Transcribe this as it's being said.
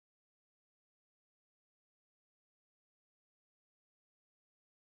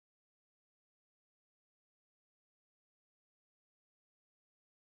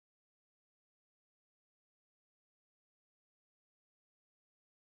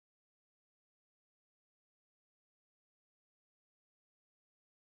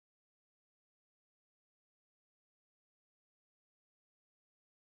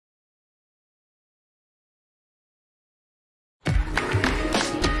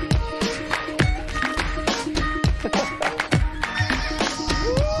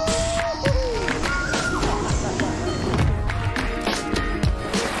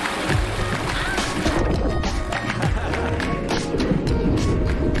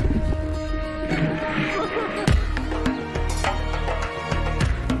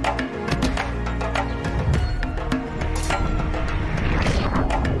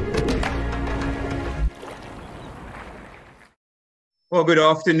Well, good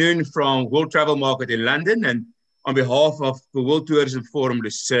afternoon from World Travel Market in London, and on behalf of the World Tourism Forum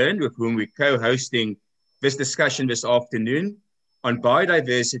Lucerne, with whom we're co-hosting this discussion this afternoon on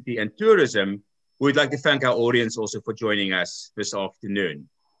biodiversity and tourism, we'd like to thank our audience also for joining us this afternoon.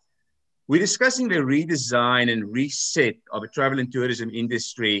 We're discussing the redesign and reset of the travel and tourism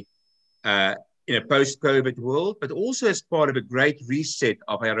industry in a post-COVID world, but also as part of a great reset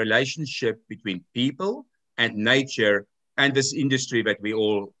of our relationship between people and nature and this industry that we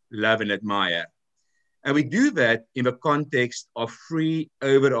all love and admire. And we do that in the context of three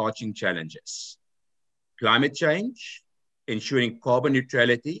overarching challenges: climate change, ensuring carbon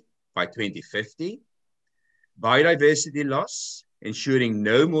neutrality by 2050, biodiversity loss, ensuring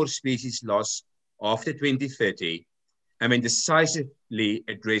no more species loss after 2030, and then decisively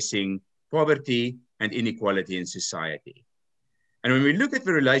addressing poverty and inequality in society. And when we look at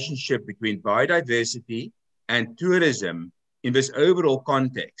the relationship between biodiversity and tourism in this overall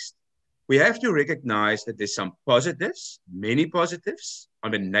context, we have to recognize that there's some positives, many positives,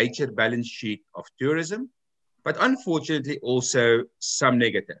 on the nature balance sheet of tourism, but unfortunately also some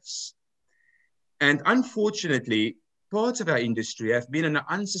negatives. And unfortunately, parts of our industry have been on an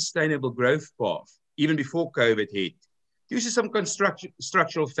unsustainable growth path, even before COVID hit, due to some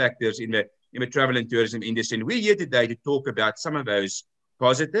structural factors in the travel and tourism industry. And we're here today to talk about some of those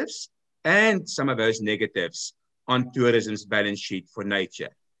positives and some of those negatives on tourism's balance sheet for nature.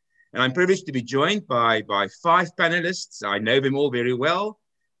 And I'm privileged to be joined by five panelists. I know them all very well.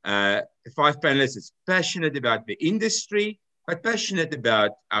 The five panelists is passionate about the industry, but passionate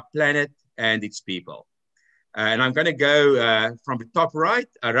about our planet and its people. And I'm going to go from the top right,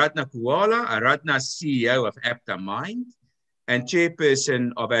 Aradhna Kuala. Aradhna is CEO of Apta Mind and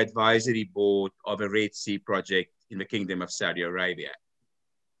chairperson of the advisory board of a Red Sea project in the Kingdom of Saudi Arabia.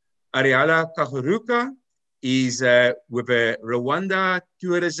 Ariala Kahuruka is with the Rwanda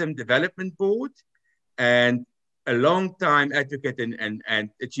Tourism Development Board and a long-time advocate and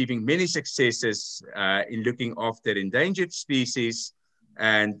achieving many successes in looking after endangered species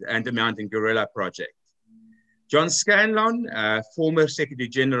and the Mountain Gorilla Project. John Scanlon, former Secretary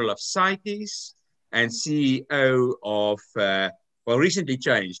General of CITES and CEO of, well, recently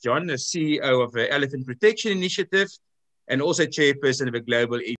changed, John, the CEO of the Elephant Protection Initiative and also chairperson of a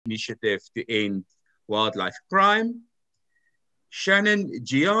global initiative to end wildlife crime. Shannon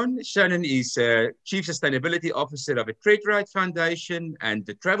Gion. Shannon is Chief Sustainability Officer of the Treadright Foundation and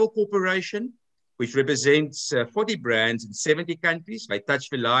the Travel Corporation, which represents 40 brands in 70 countries. They touch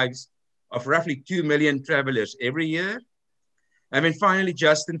the lives of roughly 2 million travelers every year. And then finally,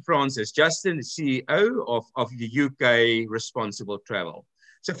 Justin Francis. Justin is CEO of the UK Responsible Travel.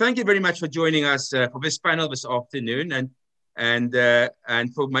 So thank you very much for joining us for this panel this afternoon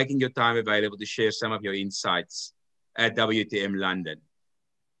and for making your time available to share some of your insights at WTM London.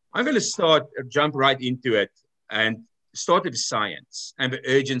 I'm going to jump right into it and start with science and the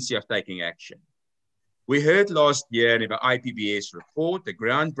urgency of taking action. We heard last year in the IPBES report, the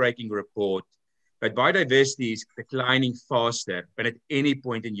groundbreaking report, that biodiversity is declining faster than at any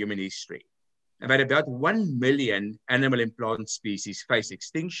point in human history, and that about 1 million animal and plant species face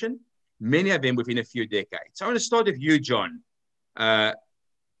extinction, many of them within a few decades. So I want to start with you, John,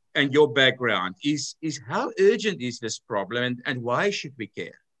 and your background. Is how urgent is this problem and why should we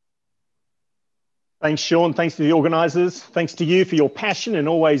care? Thanks, Sean. Thanks to the organisers. Thanks to you for your passion and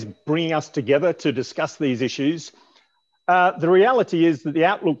always bringing us together to discuss these issues. The reality is that the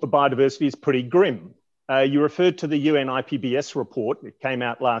outlook for biodiversity is pretty grim. You referred to the UN IPBES report. It came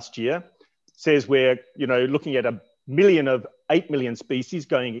out last year. It says we're looking at 8 million species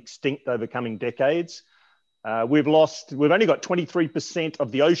going extinct over coming decades. We've only got 23%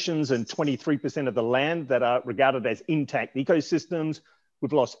 of the oceans and 23% of the land that are regarded as intact ecosystems.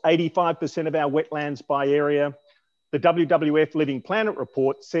 We've lost 85% of our wetlands by area. The WWF Living Planet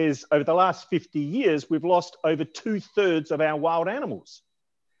report says over the last 50 years, we've lost over 2/3 of our wild animals.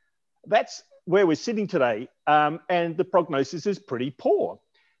 That's where we're sitting today, and the prognosis is pretty poor.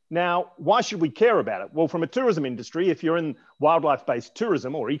 Now, why should we care about it? Well, from a tourism industry, if you're in wildlife-based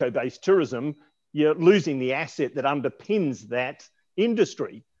tourism or eco-based tourism, you're losing the asset that underpins that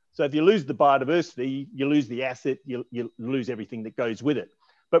industry. So if you lose the biodiversity, you lose the asset, you lose everything that goes with it.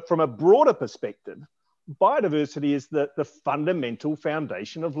 But from a broader perspective, biodiversity is the fundamental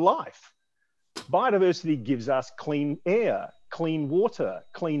foundation of life. Biodiversity gives us clean air, clean water,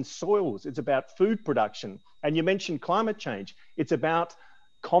 clean soils. It's about food production. And you mentioned climate change. It's about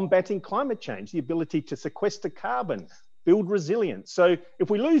combating climate change, the ability to sequester carbon, build resilience. So if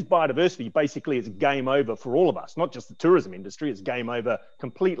we lose biodiversity, basically it's game over for all of us, not just the tourism industry, it's game over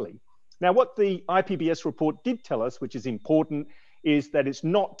completely. Now, what the IPBES report did tell us, which is important, is that it's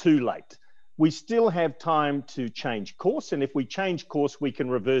not too late. We still have time to change course, and if we change course, we can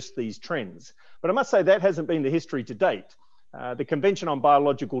reverse these trends. But I must say that hasn't been the history to date. The Convention on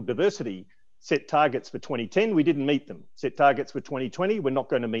Biological Diversity set targets for 2010, we didn't meet them. Set targets for 2020, we're not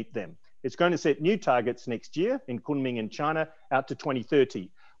going to meet them. It's going to set new targets next year in Kunming in China out to 2030.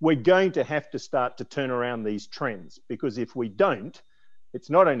 We're going to have to start to turn around these trends, because if we don't, it's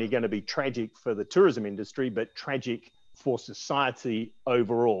not only going to be tragic for the tourism industry, but tragic for society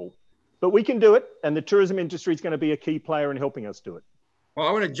overall. But we can do it, and the tourism industry is going to be a key player in helping us do it. Well,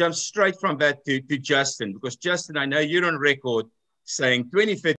 I want to jump straight from that to Justin, because Justin, I know you're on record saying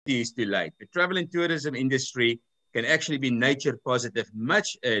 2050 is too late. The travel and tourism industry can actually be nature positive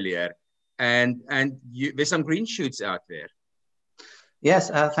much earlier, and there's some green shoots out there.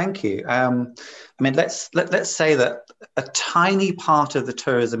 Yes, thank you. I mean, let's say that a tiny part of the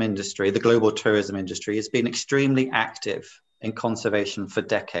tourism industry, the global tourism industry, has been extremely active in conservation for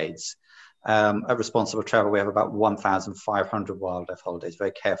decades. At Responsible Travel, we have about 1,500 wildlife holidays,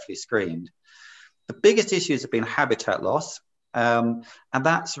 very carefully screened. The biggest issues have been habitat loss, and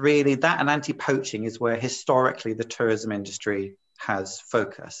that's really, that and anti-poaching is where historically the tourism industry has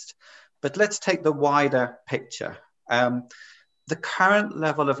focused. But let's take the wider picture. The current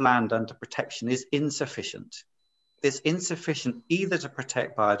level of land under protection is insufficient. It's insufficient either to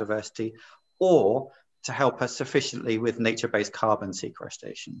protect biodiversity or to help us sufficiently with nature-based carbon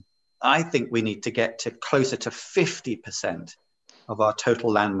sequestration. I think we need to get to closer to 50% of our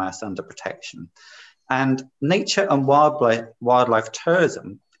total landmass under protection. And nature and wildlife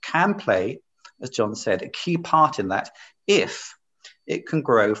tourism can play, as John said, a key part in that if it can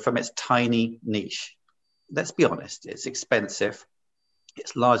grow from its tiny niche. Let's be honest, it's expensive.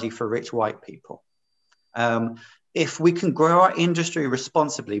 It's largely for rich white people. If we can grow our industry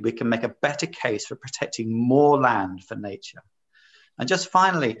responsibly, we can make a better case for protecting more land for nature. And just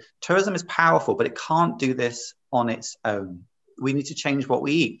finally, tourism is powerful, but it can't do this on its own. We need to change what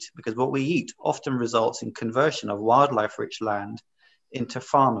we eat, because what we eat often results in conversion of wildlife-rich land into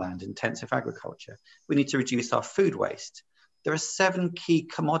farmland, intensive agriculture. We need to reduce our food waste. There are 7 key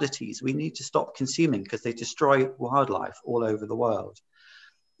commodities we need to stop consuming because they destroy wildlife all over the world.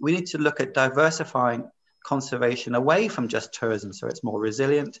 We need to look at diversifying conservation away from just tourism so it's more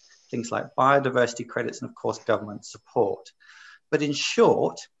resilient, things like biodiversity credits and of course government support. But in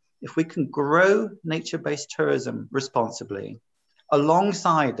short, if we can grow nature-based tourism responsibly,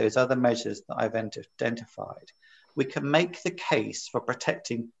 alongside those other measures that I've identified, we can make the case for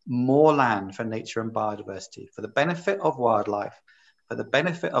protecting more land for nature and biodiversity, for the benefit of wildlife, for the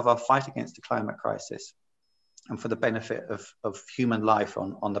benefit of our fight against the climate crisis, and for the benefit of human life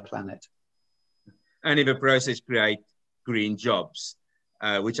on the planet. And in the process, create green jobs,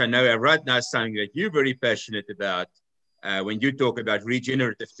 which I know right now is something that you're very passionate about when you talk about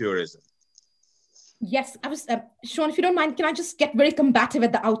regenerative tourism. Yes, I was, Sean, if you don't mind, can I just get very combative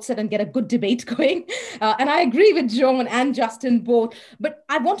at the outset and get a good debate going? And I agree with John and Justin both, but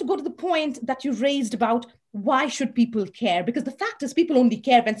I want to go to the point that you raised about why should people care? Because the fact is people only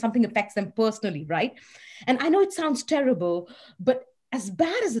care when something affects them personally, right? And I know it sounds terrible, but as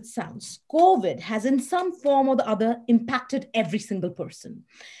bad as it sounds, COVID has in some form or the other impacted every single person.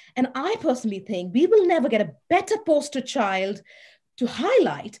 And I personally think we will never get a better poster child to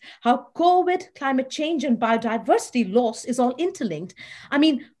highlight how COVID, climate change, and biodiversity loss is all interlinked. I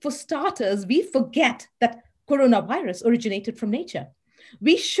mean, for starters, we forget that coronavirus originated from nature.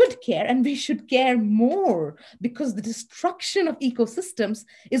 We should care, and we should care more, because the destruction of ecosystems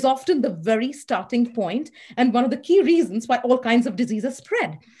is often the very starting point and one of the key reasons why all kinds of diseases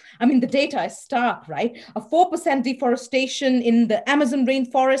spread. I mean, the data is stark, right? A 4% deforestation in the Amazon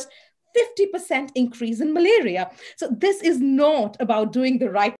rainforest, 50% increase in malaria. So this is not about doing the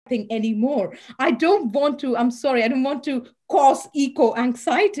right thing anymore. I don't want to cause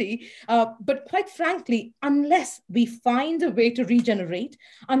eco-anxiety, but quite frankly, unless we find a way to regenerate,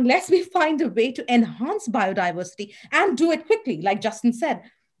 unless we find a way to enhance biodiversity and do it quickly, like Justin said,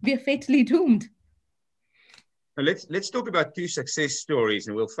 we are fatally doomed. Now let's talk about 2 success stories,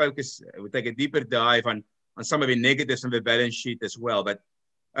 and we'll take a deeper dive on some of the negatives on the balance sheet as well. But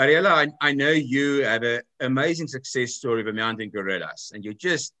Ariella, I know you have an amazing success story of the mountain gorillas, and you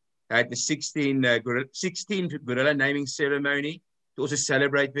just had the 16th gorilla naming ceremony to also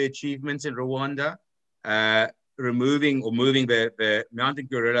celebrate the achievements in Rwanda, moving the mountain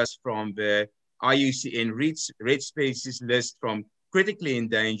gorillas from the IUCN red species list from critically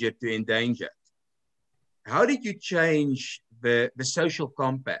endangered to endangered. How did you change the social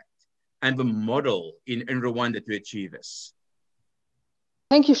compact and the model in Rwanda to achieve this?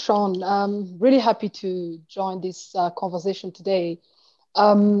 Thank you, Sean. I'm really happy to join this conversation today.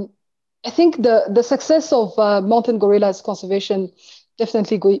 I think the success of mountain gorillas conservation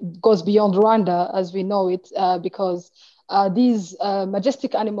definitely goes beyond Rwanda as we know it, because these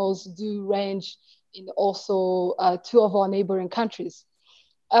majestic animals do range in also two of our neighboring countries.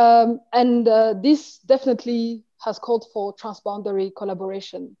 And this definitely has called for transboundary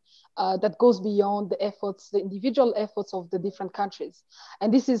collaboration that goes beyond the efforts, the individual efforts of the different countries.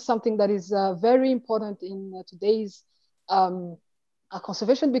 And this is something that is very important in today's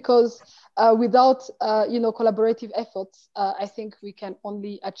conservation, because without collaborative efforts, I think we can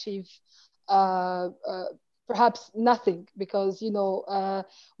only achieve perhaps nothing, because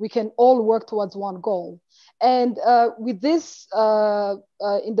we can all work towards one goal. And with this,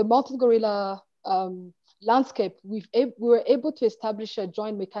 in the mountain gorilla landscape, we were able to establish a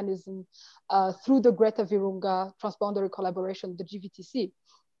joint mechanism through the Greater Virunga Transboundary Collaboration, the GVTC.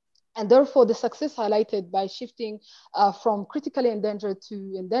 And therefore, the success highlighted by shifting from critically endangered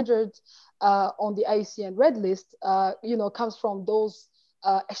to endangered on the IUCN Red List, comes from those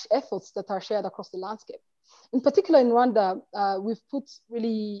efforts that are shared across the landscape. In particular, in Rwanda, we've put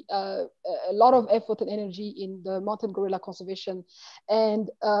really a lot of effort and energy in the mountain gorilla conservation. And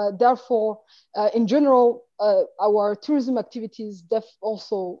therefore, in general, our tourism activities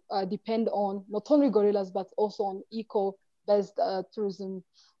also depend on not only gorillas, but also on eco-based tourism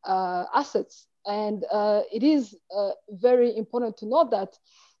assets. And it is very important to note that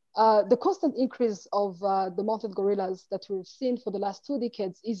the constant increase of the mountain gorillas that we've seen for the last 2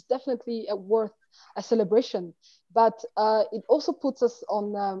 decades is definitely worth a celebration, but it also puts us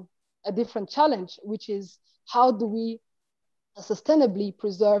on a different challenge, which is how do we sustainably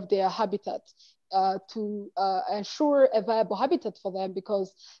preserve their habitat to ensure a viable habitat for them,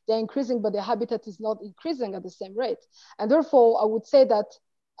 because they're increasing, but their habitat is not increasing at the same rate. And therefore, I would say that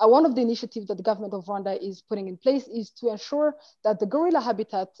one of the initiatives that the government of Rwanda is putting in place is to ensure that the gorilla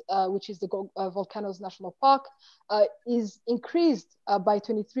habitat, which is the Volcanoes National Park, is increased by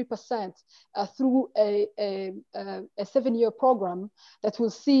 23% through a 7-year program that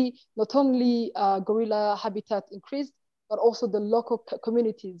will see not only gorilla habitat increased, but also the local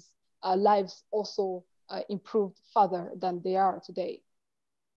communities' lives also improved further than they are today.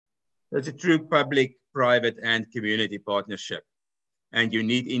 That's a true public, private, and community partnership. And you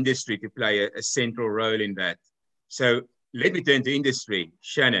need industry to play a central role in that. So let me turn to industry.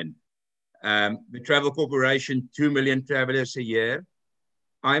 Shannon, the Travel Corporation, 2 million travelers a year.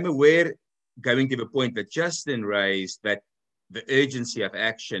 I'm aware, going to the point that Justin raised, that the urgency of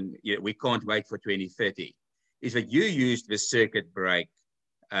action, we can't wait for 2030, is that you used the circuit break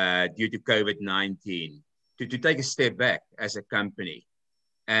due to COVID-19 to take a step back as a company,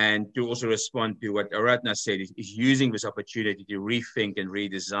 and to also respond to what Aratna said, is using this opportunity to rethink and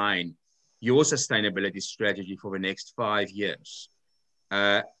redesign your sustainability strategy for the next 5 years.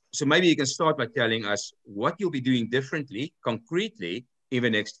 So maybe you can start by telling us what you'll be doing differently, concretely, in the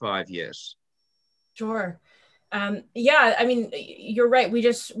next 5 years. Sure. Yeah, I mean, you're right. We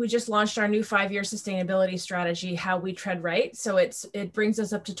just launched our new 5-year sustainability strategy, How We Tread Right. So it brings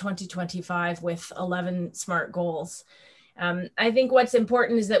us up to 2025 with 11 SMART goals. I think what's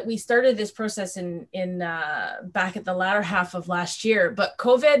important is that we started this process in back at the latter half of last year, but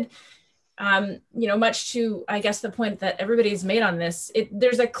COVID, much to, I guess, the point that everybody's made on this,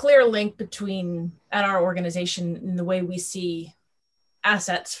 there's a clear link between, at our organization, in the way we see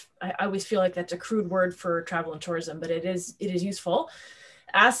assets. I always feel like that's a crude word for travel and tourism, but it is useful.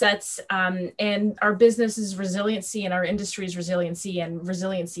 Assets and our business's resiliency and our industry's resiliency, and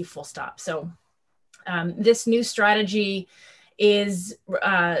resiliency full stop. So this new strategy is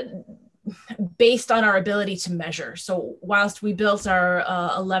based on our ability to measure. So whilst we built our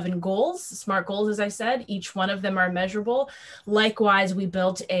 11 goals, SMART goals, as I said, each one of them are measurable. Likewise, we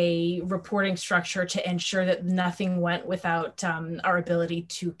built a reporting structure to ensure that nothing went without our ability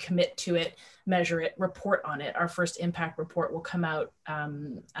to commit to it, measure it, report on it. Our first impact report will come out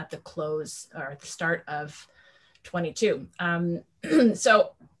at the close or at the start of 22.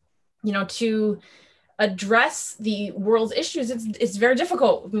 So, to address the world's issues, it's very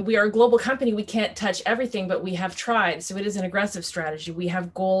difficult. We are a global company. We can't touch everything, but we have tried. So it is an aggressive strategy. We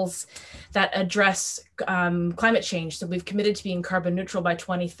have goals that address climate change. So we've committed to being carbon neutral by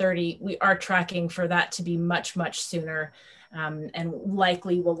 2030. We are tracking for that to be much, much sooner, and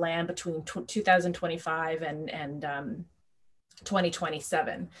likely will land between 2025 and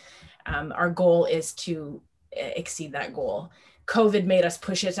 2027. Our goal is to exceed that goal. COVID made us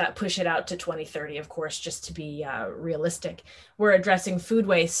push it out to 2030, of course, just to be realistic. We're addressing food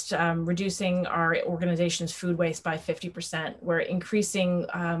waste, reducing our organization's food waste by 50%. We're increasing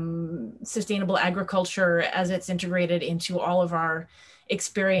sustainable agriculture as it's integrated into all of our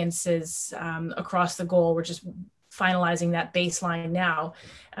experiences across the goal. We're just finalizing that baseline now.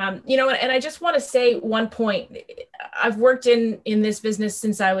 You know, and I just want to say one point. I've worked in this business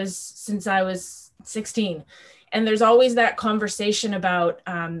since I was 16. And there's always that conversation about,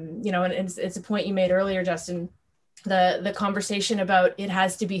 you know, and it's a point you made earlier, Justin, the conversation about it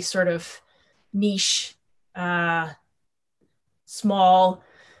has to be sort of niche, small,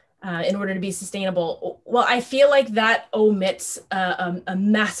 in order to be sustainable. Well, I feel like that omits a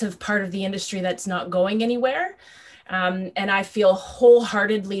massive part of the industry that's not going anywhere. And I feel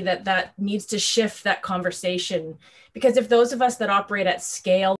wholeheartedly that needs to shift that conversation, because if those of us that operate at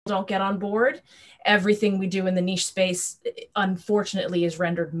scale don't get on board, everything we do in the niche space, unfortunately, is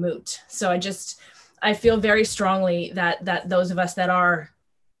rendered moot. So I feel very strongly that those of us that are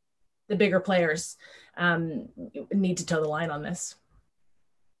the bigger players need to toe the line on this.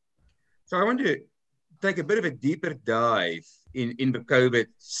 So I want to take a bit of a deeper dive in the COVID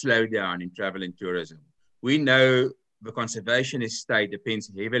slowdown in travel and tourism. We know the conservation estate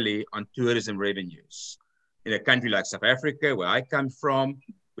depends heavily on tourism revenues. In a country like South Africa, where I come from,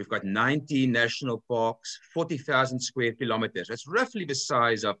 we've got 19 national parks, 40,000 square kilometers. That's roughly the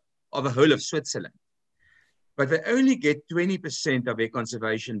size of the whole of Switzerland. But they only get 20% of their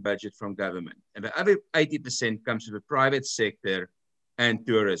conservation budget from government. And the other 80% comes from the private sector and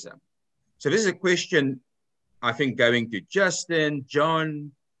tourism. So this is a question, I think, going to Justin,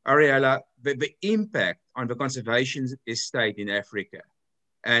 John, Ariella, the impact on the conservation estate in Africa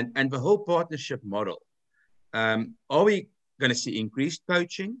and the whole partnership model. Are we going to see increased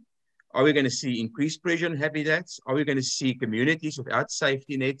poaching? Are we going to see increased pressure on habitats? Are we going to see communities without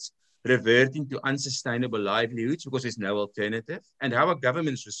safety nets reverting to unsustainable livelihoods because there's no alternative? And how are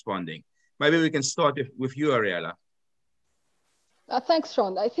governments responding? Maybe we can start with you, Ariella. Thanks,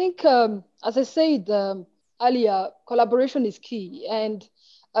 Sean. I think, as I said earlier, collaboration is key. And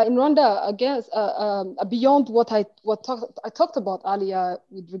in Rwanda, again, beyond what I talked about earlier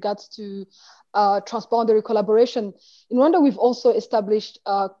with regards to transboundary collaboration, in Rwanda, we've also established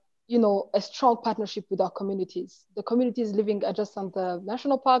you know, a strong partnership with our communities. The communities living adjacent the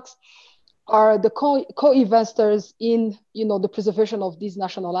national parks are the co-investors in, you know, the preservation of these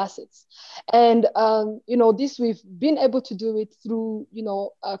national assets. And, you know, this we've been able to do it through, you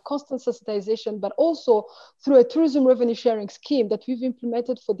know, constant sensitization, but also through a tourism revenue sharing scheme that we've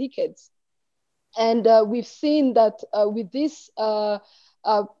implemented for decades. And we've seen that with this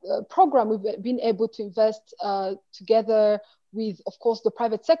program, we've been able to invest together with, of course, the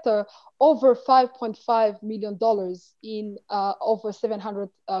private sector, over $5.5 million in over 700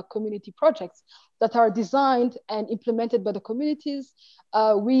 community projects that are designed and implemented by the communities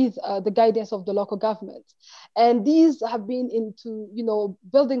with the guidance of the local government. And these have been into, you know,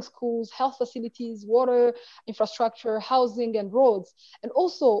 building schools, health facilities, water infrastructure, housing, and roads. And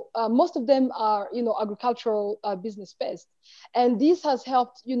also, most of them are, you know, agricultural business-based. And this has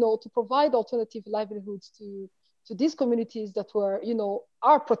helped, you know, to provide alternative livelihoods to these communities that were, you know,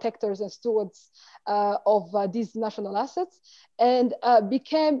 are protectors and stewards of these national assets, and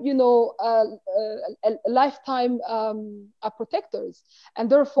became, you know, lifetime protectors. And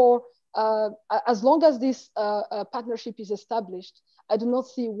therefore, as long as this partnership is established, I do not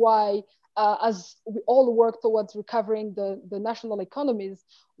see why, as we all work towards recovering the national economies,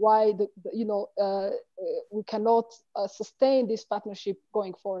 why you know, we cannot sustain this partnership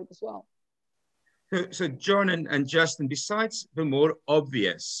going forward as well. So John and Justin, besides the more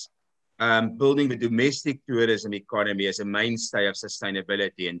obvious building the domestic tourism economy as a mainstay of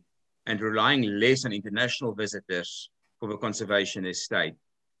sustainability and relying less on international visitors for the conservation estate,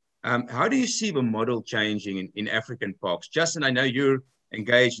 how do you see the model changing in African parks? Justin, I know you're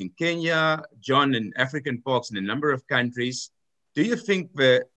engaged in Kenya, John in African parks in a number of countries. Do you think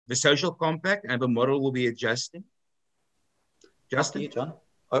the social compact and the model will be adjusting? Justin? You, John?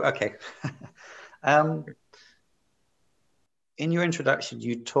 Oh, okay. In your introduction,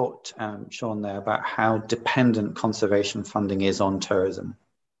 you talked, Sean, there about how dependent conservation funding is on tourism.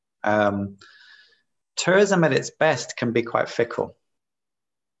 Tourism at its best can be quite fickle.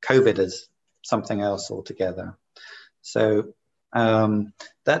 COVID is something else altogether. So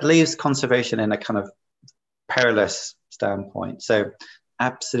that leaves conservation in a kind of perilous standpoint. So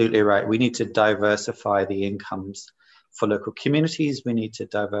absolutely right. We need to diversify the incomes for local communities. We need to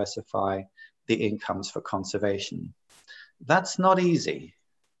diversify the incomes for conservation. That's not easy,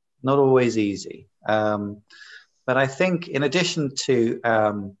 not always easy. But But I think in addition to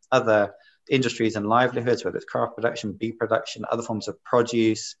other industries and livelihoods, whether it's craft production, bee production, other forms of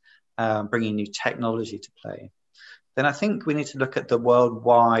produce, bringing new technology to play, then I think we need to look at the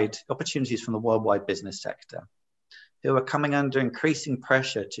worldwide opportunities from the worldwide business sector, who are coming under increasing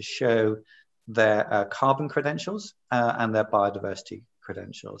pressure to show their carbon credentials and their biodiversity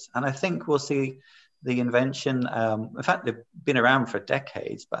credentials. And I think we'll see the invention, in fact, they've been around for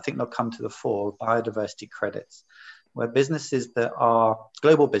decades, but I think they'll come to the fore, biodiversity credits, where businesses that are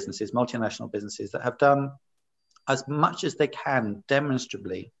global businesses, multinational businesses that have done as much as they can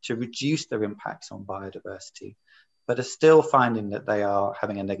demonstrably to reduce their impacts on biodiversity, but are still finding that they are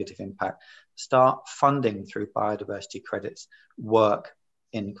having a negative impact, start funding through biodiversity credits work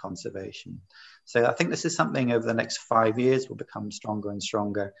in conservation. So I think this is something over the next 5 years will become stronger and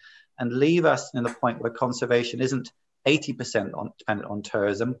stronger and leave us in the point where conservation isn't 80% dependent on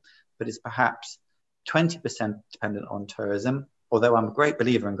tourism, but is perhaps 20% dependent on tourism, although I'm a great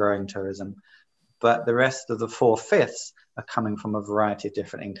believer in growing tourism, but the rest of the 4/5 are coming from a variety of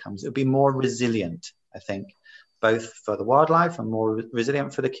different incomes. It would be more resilient, I think, both for the wildlife and more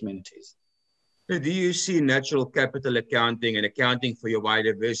resilient for the communities. Do you see natural capital accounting and accounting for your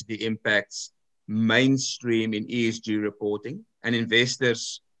biodiversity impacts mainstream in ESG reporting and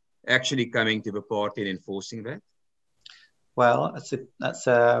investors actually coming to the party and enforcing that? Well, that's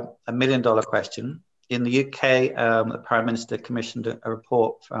a $1 million question. In the UK, the Prime Minister commissioned a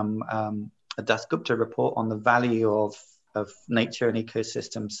report from a Das Gupta report on the value of nature and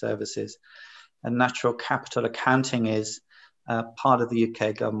ecosystem services. And natural capital accounting is part of the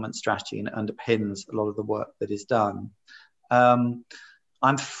UK government strategy and underpins a lot of the work that is done.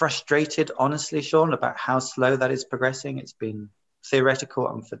 I'm frustrated, honestly, Sean, about how slow that is progressing. It's been theoretical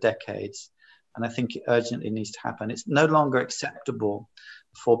and for decades, and I think it urgently needs to happen. It's no longer acceptable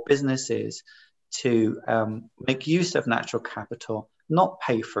for businesses to make use of natural capital, not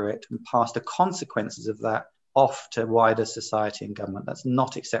pay for it, and pass the consequences of that off to wider society and government. That's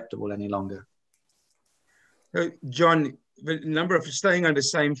not acceptable any longer. John, the number of staying on the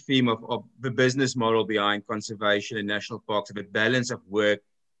same theme of the business model behind conservation in national parks, the balance of work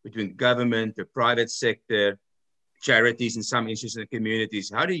between government, the private sector, charities, and some institutions and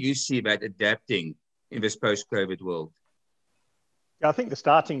communities. How do you see that adapting in this post-COVID world? I think the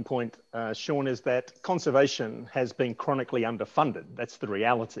starting point, Sean, is that conservation has been chronically underfunded. That's the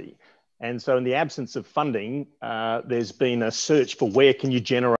reality. And so in the absence of funding, there's been a search for where can you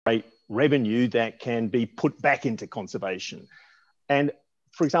generate revenue that can be put back into conservation. And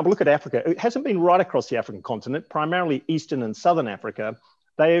for example, look at Africa. It hasn't been right across the African continent, primarily Eastern and Southern Africa.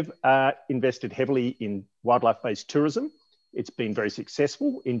 They've invested heavily in wildlife-based tourism. It's been very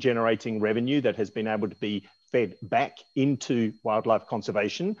successful in generating revenue that has been able to be fed back into wildlife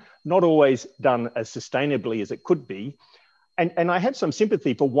conservation, not always done as sustainably as it could be. And I have some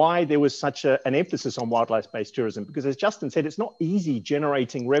sympathy for why there was such an emphasis on wildlife-based tourism, because as Justin said, it's not easy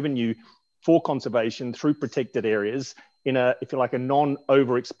generating revenue for conservation through protected areas in a, if you like, a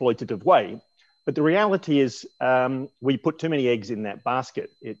non-over-exploitative way. But the reality is we put too many eggs in that basket.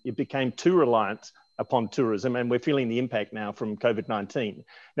 It became too reliant upon tourism, and we're feeling the impact now from COVID-19.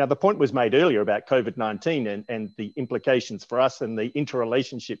 Now, the point was made earlier about COVID-19 and the implications for us and the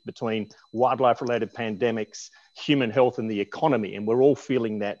interrelationship between wildlife-related pandemics, human health, and the economy, and we're all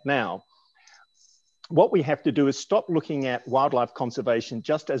feeling that now. What we have to do is stop looking at wildlife conservation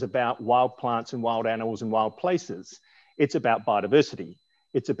just as about wild plants and wild animals and wild places. It's about biodiversity.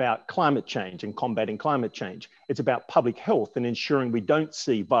 It's about climate change and combating climate change. It's about public health and ensuring we don't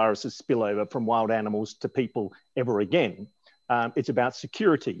see viruses spill over from wild animals to people ever again. It's about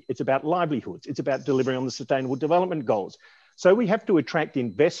security. It's about livelihoods. It's about delivering on the Sustainable Development Goals. So we have to attract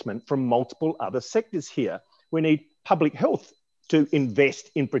investment from multiple other sectors here. We need public health to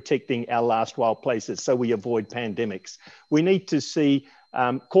invest in protecting our last wild places so we avoid pandemics. We need to see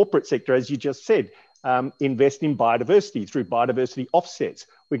corporate sector, as you just said, invest in biodiversity through biodiversity offsets.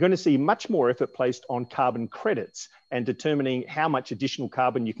 We're going to see much more effort placed on carbon credits and determining how much additional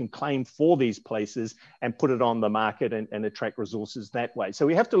carbon you can claim for these places and put it on the market and attract resources that way. So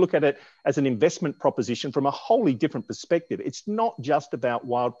we have to look at it as an investment proposition from a wholly different perspective. It's not just about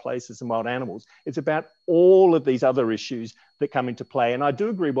wild places and wild animals. It's about all of these other issues that come into play. And I do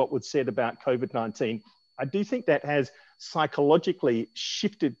agree what was said about COVID-19. I do think that has psychologically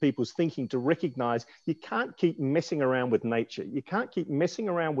shifted people's thinking to recognize you can't keep messing around with nature. You can't keep messing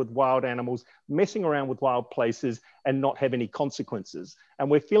around with wild animals, messing around with wild places and not have any consequences.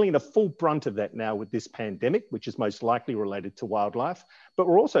 And we're feeling the full brunt of that now with this pandemic, which is most likely related to wildlife, but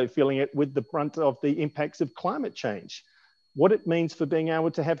we're also feeling it with the brunt of the impacts of climate change. what it means for being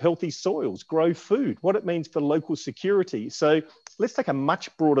able to have healthy soils, grow food, what it means for local security. So let's take a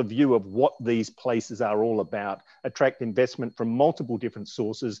much broader view of what these places are all about, attract investment from multiple different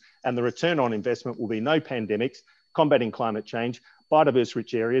sources, and the return on investment will be no pandemics, combating climate change, biodiverse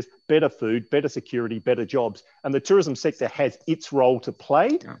rich areas, better food, better security, better jobs. And the tourism sector has its role to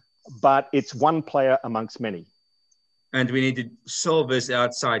play, but it's one player amongst many. And we need to solve this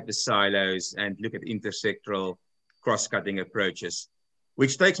outside the silos and look at intersectoral cross-cutting approaches,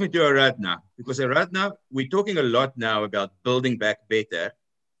 which takes me to Aradhana, because Aradhana, we're talking a lot now about building back better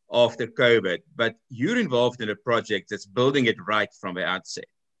after COVID, but you're involved in a project that's building it right from the outset,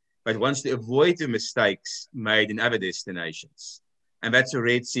 but wants to avoid the mistakes made in other destinations. And that's a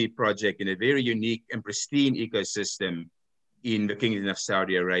Red Sea project in a very unique and pristine ecosystem in the Kingdom of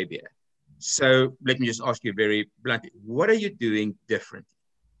Saudi Arabia. So let me just ask you very bluntly, what are you doing differently?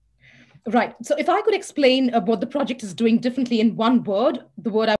 Right. So if I could explain what the project is doing differently in one word, the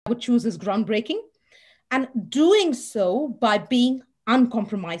word I would choose is groundbreaking. And doing so by being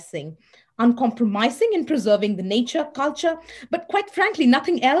uncompromising in preserving the nature, culture, but quite frankly,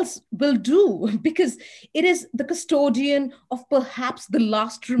 nothing else will do because it is the custodian of perhaps the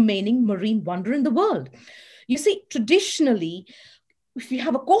last remaining marine wonder in the world. You see, traditionally, if you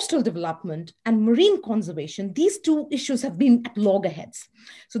have a coastal development and marine conservation, these two issues have been at loggerheads.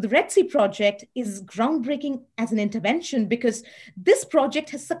 So the Red Sea project is groundbreaking as an intervention because this project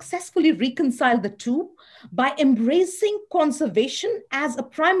has successfully reconciled the two by embracing conservation as a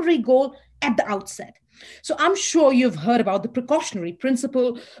primary goal at the outset. So I'm sure you've heard about the precautionary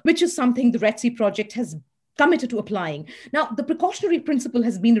principle, which is something the Red Sea project has committed to applying. Now, the precautionary principle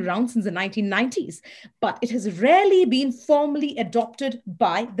has been around since the 1990s, but it has rarely been formally adopted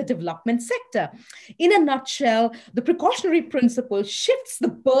by the development sector. In a nutshell, the precautionary principle shifts the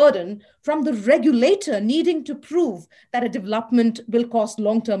burden from the regulator needing to prove that a development will cause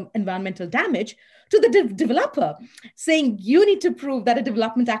long-term environmental damage to the developer, saying you need to prove that a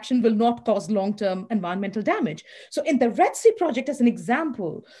development action will not cause long-term environmental damage. So in the Red Sea project, as an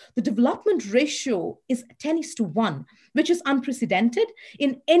example, the development ratio is 10:1, which is unprecedented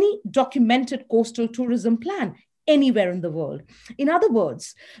in any documented coastal tourism plan anywhere in the world. In other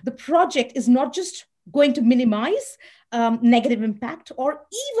words, the project is not just going to minimize negative impact or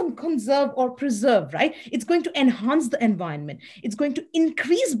even conserve or preserve, right? It's going to enhance the environment. It's going to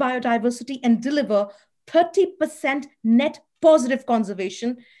increase biodiversity and deliver 30% net positive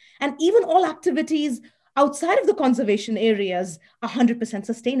conservation. And even all activities outside of the conservation areas are 100%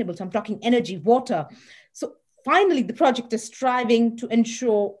 sustainable. So I'm talking energy, water. So finally, the project is striving to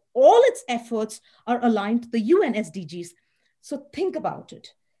ensure all its efforts are aligned to the UN SDGs. So think about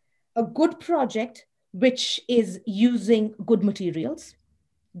it. A good project which is using good materials,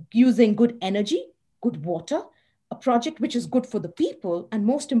 using good energy, good water, a project which is good for the people, and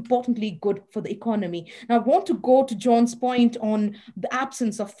most importantly, good for the economy. Now, I want to go to John's point on the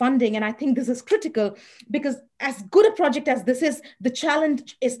absence of funding, and I think this is critical because as good a project as this is, the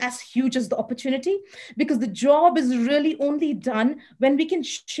challenge is as huge as the opportunity because the job is really only done when we can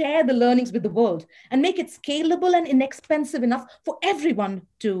share the learnings with the world and make it scalable and inexpensive enough for everyone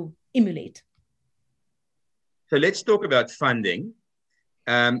to emulate. So let's talk about funding.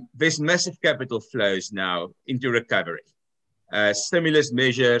 There's massive capital flows now into recovery. Stimulus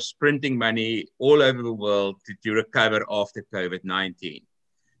measures, printing money all over the world to recover after COVID-19.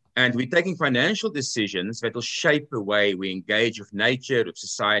 And we're taking financial decisions that will shape the way we engage with nature, with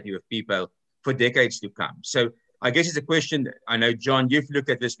society, with people for decades to come. So I guess it's a question, I know, John, you've looked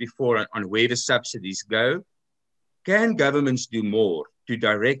at this before on where the subsidies go. Can governments do more to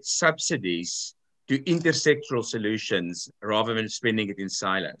direct subsidies to intersectoral solutions rather than spending it in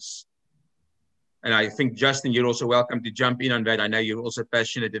silos? And I think, Justin, you're also welcome to jump in on that. I know you're also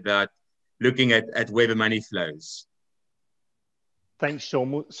passionate about looking at where the money flows. Thanks,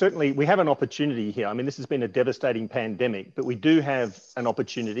 Sean. Well, certainly, we have an opportunity here. I mean, this has been a devastating pandemic, but we do have an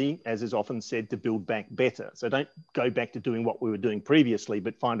opportunity, as is often said, to build back better. So don't go back to doing what we were doing previously,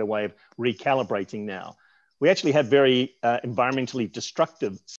 but find a way of recalibrating now. We actually have very environmentally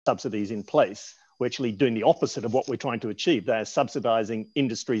destructive subsidies in place. We're actually doing the opposite of what we're trying to achieve. They are subsidizing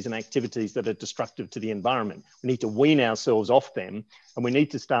industries and activities that are destructive to the environment. We need to wean ourselves off them, and we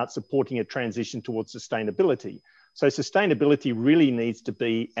need to start supporting a transition towards sustainability. So sustainability really needs to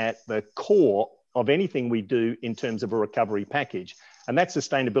be at the core of anything we do in terms of a recovery package. And that's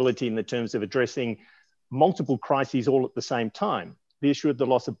sustainability in the terms of addressing multiple crises all at the same time. The issue of the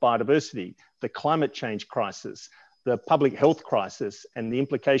loss of biodiversity, the climate change crisis, the public health crisis, and the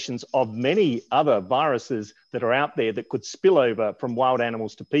implications of many other viruses that are out there that could spill over from wild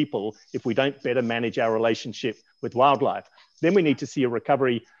animals to people if we don't better manage our relationship with wildlife. Then we need to see a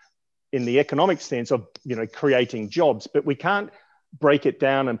recovery in the economic sense of, creating jobs. But we can't break it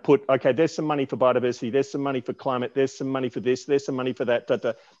down and put, okay, there's some money for biodiversity, there's some money for climate, there's some money for this, there's some money for that.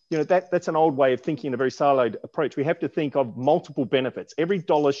 That's an old way of thinking in a very siloed approach. We have to think of multiple benefits. Every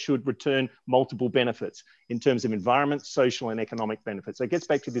dollar should return multiple benefits in terms of environment, social, and economic benefits. So it gets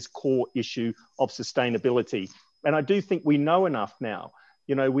back to this core issue of sustainability. And I do think we know enough now.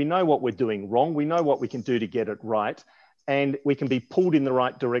 We know what we're doing wrong. We know what we can do to get it right. And we can be pulled in the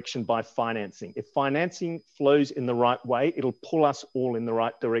right direction by financing. If financing flows in the right way, it'll pull us all in the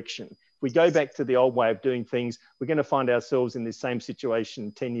right direction. If we go back to the old way of doing things, we're going to find ourselves in this same situation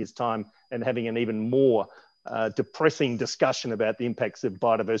in 10 years' time and having an even more depressing discussion about the impacts of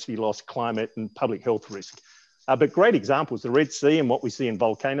biodiversity loss, climate, and public health risk. But great examples, the Red Sea and what we see in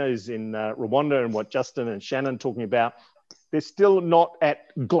volcanoes in Rwanda and what Justin and Shannon are talking about. They're still not at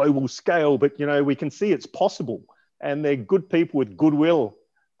global scale, but we can see it's possible. And they're good people with goodwill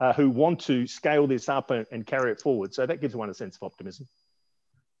who want to scale this up and carry it forward. So that gives one a sense of optimism.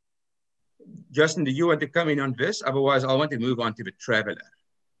 Justin, do you want to come in on this? Otherwise, I want to move on to the traveler.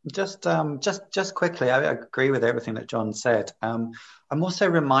 Just quickly, I agree with everything that John said. I'm also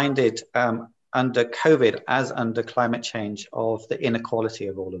reminded under COVID, as under climate change, of the inequality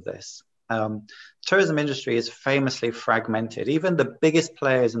of all of this. Tourism industry is famously fragmented. Even the biggest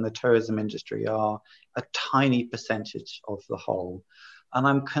players in the tourism industry are a tiny percentage of the whole. And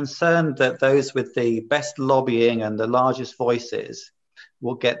I'm concerned that those with the best lobbying and the largest voices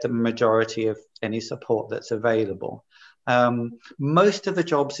will get the majority of any support that's available. Most of the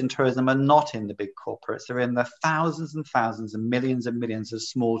jobs in tourism are not in the big corporates. They're in the thousands and thousands and millions of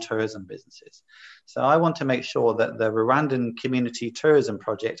small tourism businesses. So I want to make sure that the Rwandan Community Tourism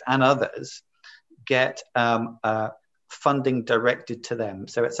Project and others get funding directed to them.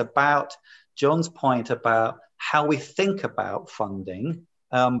 So it's about John's point about how we think about funding,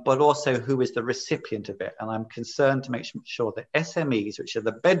 but also who is the recipient of it. And I'm concerned to make sure that SMEs, which are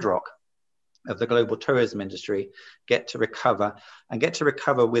the bedrock of the global tourism industry, get to recover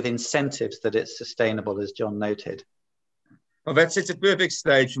with incentives that it's sustainable, as John noted. Well, that's a perfect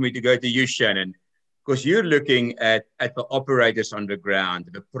stage for me to go to you, Shannon, because you're looking at the operators on the ground,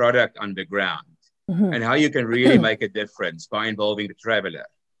 the product on the ground, and how you can really make a difference by involving the traveler,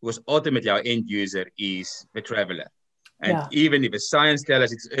 because ultimately our end user is the traveler. And even if the science tells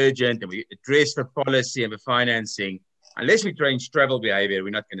us it's urgent and we address the policy and the financing, unless we change travel behavior, we're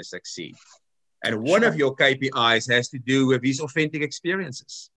not going to succeed. And one of your KPIs has to do with these authentic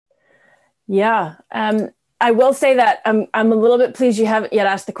experiences. Yeah. I will say that I'm a little bit pleased you haven't yet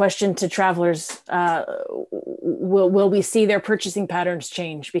asked the question to travelers. Will we see their purchasing patterns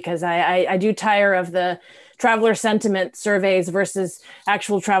change? Because I do tire of the traveler sentiment surveys versus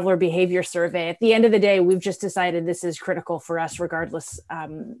actual traveler behavior survey. At the end of the day, we've just decided this is critical for us, regardless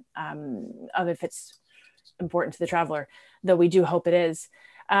of if it's important to the traveler, though we do hope it is.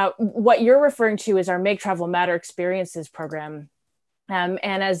 What you're referring to is our Make Travel Matter Experiences program. And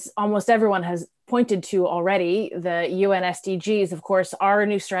as almost everyone has pointed to already, the UN SDGs, of course, our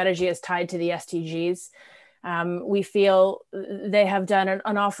new strategy is tied to the SDGs. We feel they have done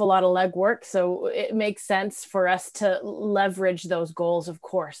an awful lot of legwork, so it makes sense for us to leverage those goals, of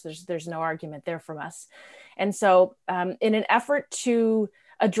course. There's no argument there from us. And so in an effort to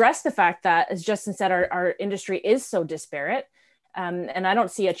address the fact that, as Justin said, our industry is so disparate, and I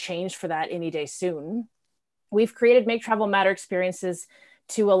don't see a change for that any day soon, we've created Make Travel Matter Experiences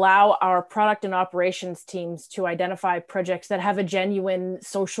to allow our product and operations teams to identify projects that have a genuine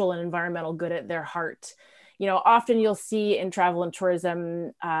social and environmental good at their heart. Often you'll see in travel and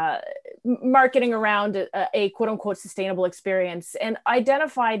tourism marketing around a quote unquote sustainable experience, and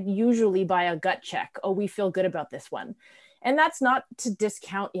identified usually by a gut check. Oh, we feel good about this one. And that's not to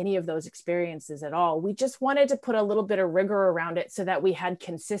discount any of those experiences at all. We just wanted to put a little bit of rigor around it so that we had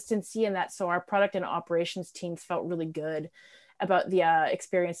consistency, and that so our product and operations teams felt really good about the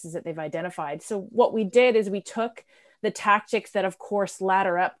experiences that they've identified. So what we did is we took the tactics that, of course,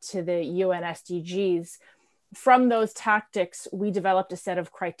 ladder up to the UN SDGs. From those tactics, we developed a set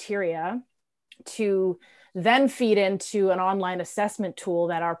of criteria to then feed into an online assessment tool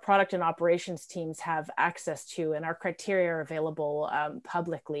that our product and operations teams have access to. And our criteria are available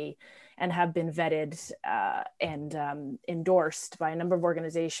publicly and have been vetted and endorsed by a number of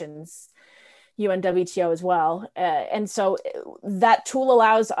organizations, UN WTO as well. And so that tool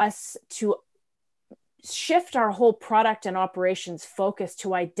allows us to shift our whole product and operations focus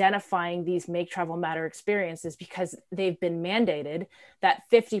to identifying these make travel matter experiences, because they've been mandated that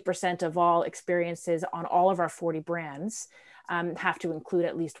 50% of all experiences on all of our 40 brands have to include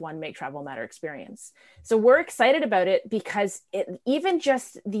at least one make travel matter experience. So we're excited about it because even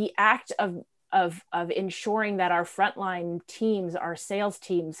just the act of ensuring that our frontline teams, our sales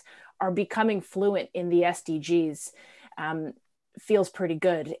teams, are becoming fluent in the SDGs feels pretty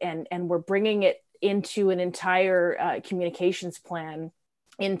good. And we're bringing it into an entire communications plan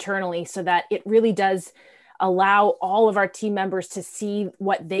internally so that it really does allow all of our team members to see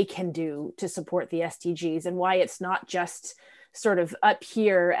what they can do to support the SDGs, and why it's not just sort of up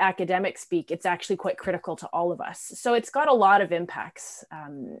here academic speak. It's actually quite critical to all of us. So it's got a lot of impacts,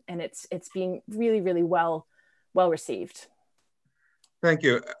 and it's being really, really well received. Thank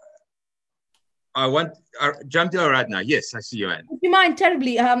you. I want jump in right now. Yes, I see you, Anne. If you mind,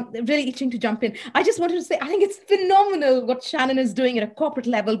 terribly, really itching to jump in. I just wanted to say, I think it's phenomenal what Shannon is doing at a corporate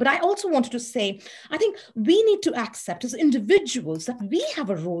level. But I also wanted to say, I think we need to accept as individuals that we have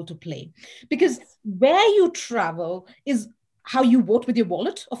a role to play, because where you travel is how you vote with your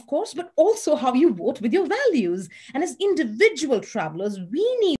wallet, of course, but also how you vote with your values. And as individual travelers,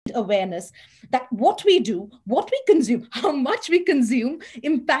 we need awareness that what we do, what we consume, how much we consume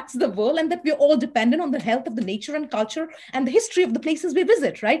impacts the world, and that we're all dependent on the health of the nature and culture and the history of the places we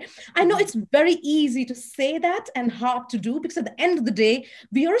visit, right? I know it's very easy to say that and hard to do, because at the end of the day,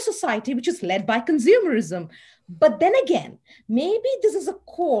 we are a society which is led by consumerism. But then again, maybe this is a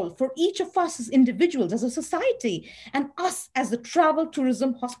call for each of us as individuals, as a society, and us as the travel,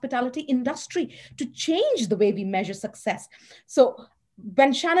 tourism, hospitality industry to change the way we measure success. So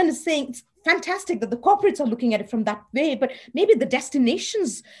when Shannon is saying it's fantastic that the corporates are looking at it from that way, but maybe the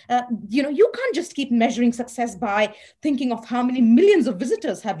destinations, you can't just keep measuring success by thinking of how many millions of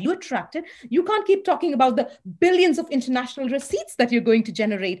visitors have you attracted. You can't keep talking about the billions of international receipts that you're going to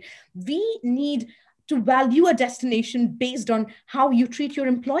generate. We need to value a destination based on how you treat your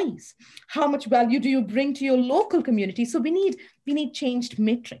employees. How much value do you bring to your local community? So we need changed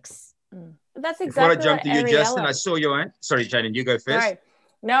metrics. That's exactly. Before I jump to you, Justin, I saw you, Anne. Sorry, Shannon, you go first. Right.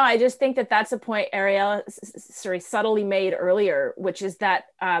 No, I just think that that's a point Ariella subtly made earlier, which is that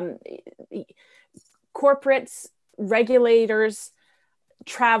corporates, regulators,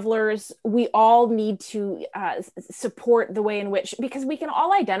 travelers, we all need to support the way in which, because we can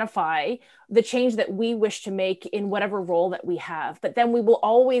all identify the change that we wish to make in whatever role that we have, but then we will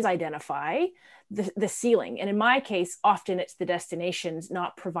always identify the ceiling. And in my case, often it's the destinations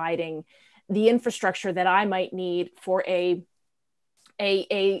not providing the infrastructure that I might need for a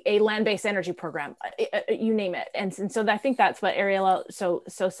land-based energy program, you name it. And so I think that's what Ariella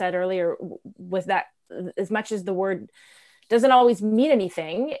so said earlier, was that as much as the word doesn't always mean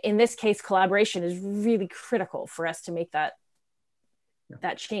anything, in this case, collaboration is really critical for us to make that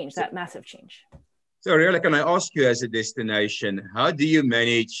change, that massive change. So Ariella, can I ask you, as a destination, how do you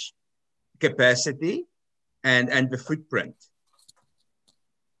manage capacity and the footprint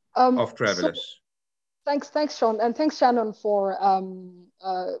of travelers? Thanks, Sean, and thanks, Shannon, for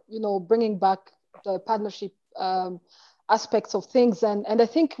bringing back the partnership aspects of things. And I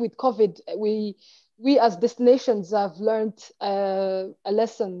think with COVID, we as destinations have learned a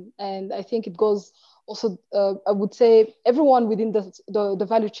lesson, and I think it goes also. I would say everyone within the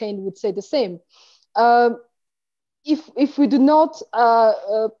value chain would say the same. If we do not,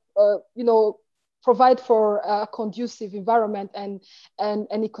 provide for a conducive environment and an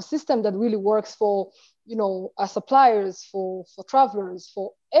ecosystem that really works for our suppliers, for travelers,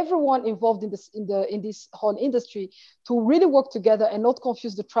 for everyone involved in this whole industry, to really work together and not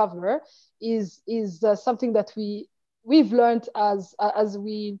confuse the traveler, is something that we've learned as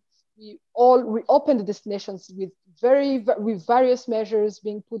we all reopen the destinations with various measures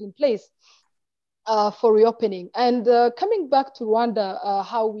being put in place for reopening. And coming back to Rwanda,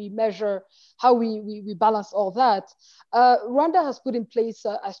 how we measure, how we balance all that. Rwanda has put in place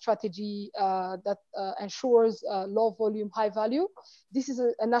a strategy that ensures low volume, high value. This is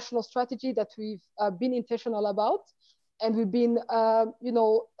a national strategy that we've been intentional about. And we've been,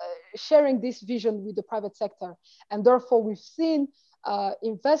 sharing this vision with the private sector. And therefore, we've seen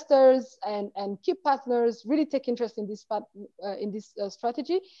investors and key partners really take interest in this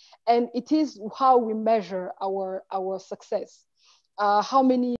strategy. And it is how we measure our success. How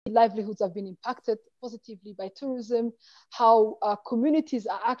many livelihoods have been impacted positively by tourism, how communities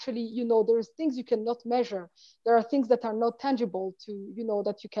are actually, there's things you cannot measure. There are things that are not tangible to,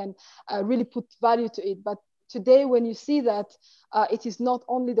 that you can really put value to it. But today, when you see that it is not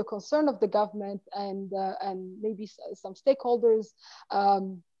only the concern of the government and maybe some stakeholders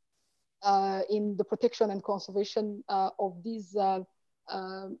in the protection and conservation of these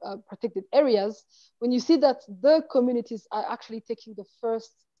protected areas, when you see that the communities are actually taking the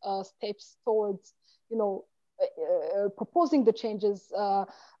first steps towards, proposing the changes,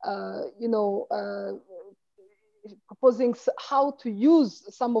 proposing how to use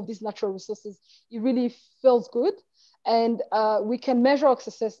some of these natural resources, it really feels good. And we can measure our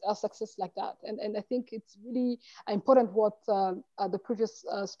success like that. And I think it's really important what the previous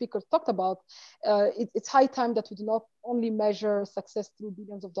speakers talked about. It's high time that we do not only measure success through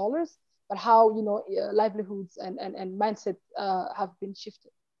billions of dollars, but how livelihoods and mindset have been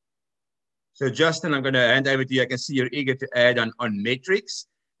shifted. So Justin, I'm going to hand over to you. I can see you're eager to add on metrics.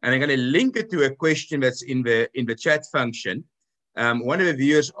 And I'm going to link it to a question that's in the chat function. One of the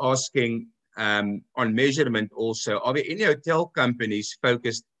viewers asking on measurement also, are there any hotel companies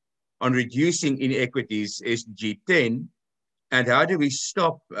focused on reducing inequities, SDG 10? And how do we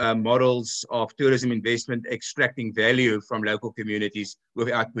stop models of tourism investment extracting value from local communities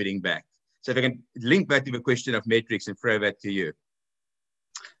without putting back? So if I can link back to the question of metrics and throw that to you.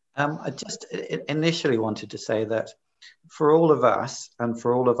 I just initially wanted to say that for all of us and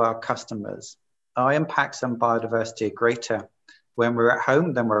for all of our customers, our impacts on biodiversity are greater when we're at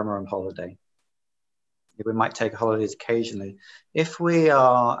home than when we're on holiday. We might take holidays occasionally. If we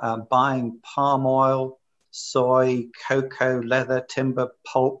are buying palm oil, soy, cocoa, leather, timber,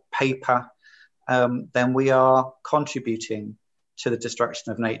 pulp, paper, then we are contributing to the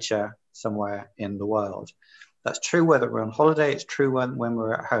destruction of nature somewhere in the world. That's true whether we're on holiday, it's true when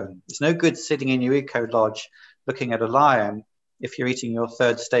we're at home. It's no good sitting in your eco lodge looking at a lion if you're eating your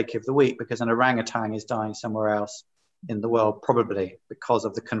third steak of the week because an orangutan is dying somewhere else in the world, probably because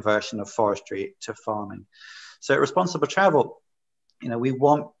of the conversion of forestry to farming. So responsible travel, we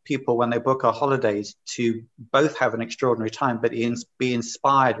want people when they book our holidays to both have an extraordinary time, but be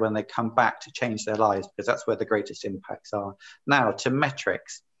inspired when they come back to change their lives, because that's where the greatest impacts are. Now to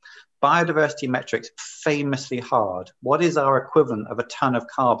metrics. Biodiversity metrics, famously hard. What is our equivalent of a ton of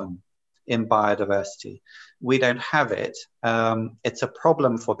carbon in biodiversity? We don't have it. It's a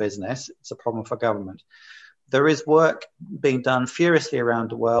problem for business. It's a problem for government. There is work being done furiously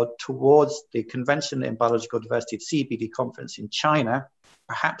around the world towards the Convention in Biological Diversity, CBD conference in China,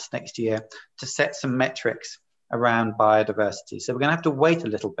 perhaps next year, to set some metrics around biodiversity. So we're going to have to wait a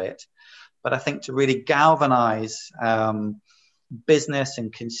little bit. But I think to really galvanize business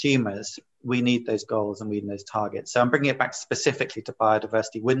and consumers, we need those goals and we need those targets. So I'm bringing it back specifically to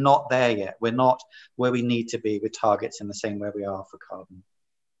biodiversity. We're not there yet. We're not where we need to be with targets in the same way we are for carbon.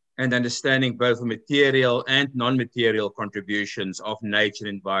 And understanding both material and non-material contributions of nature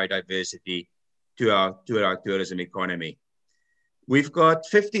and biodiversity to our tourism economy. We've got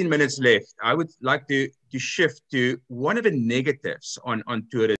 15 minutes left. I would like to shift to one of the negatives on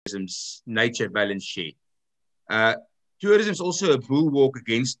tourism's nature balance sheet. Tourism is also a bulwark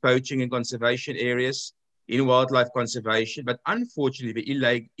against poaching in conservation areas, in wildlife conservation, but unfortunately,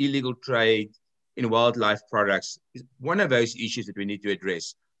 the illegal trade in wildlife products is one of those issues that we need to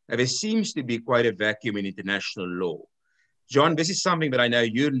address. Now, there seems to be quite a vacuum in international law. John, this is something that I know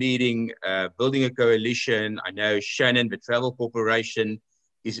you're leading, building a coalition. I know Shannon, the Travel Corporation,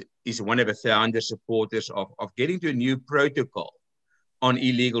 is one of the founder supporters of getting to a new protocol on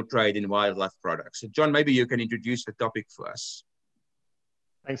illegal trade in wildlife products. So John, maybe you can introduce the topic for us.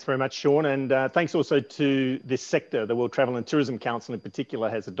 Thanks very much, Sean. And thanks also to this sector. The World Travel and Tourism Council in particular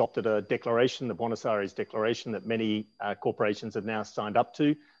has adopted a declaration, the Buenos Aires Declaration, that many corporations have now signed up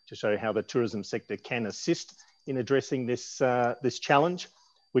to show how the tourism sector can assist in addressing this challenge,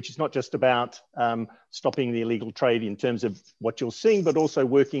 which is not just about stopping the illegal trade in terms of what you're seeing, but also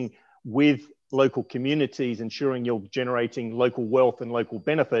working with local communities, ensuring you're generating local wealth and local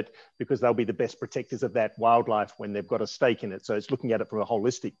benefit, because they'll be the best protectors of that wildlife when they've got a stake in it. So it's looking at it from a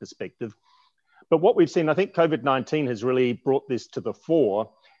holistic perspective. But what we've seen, I think COVID-19 has really brought this to the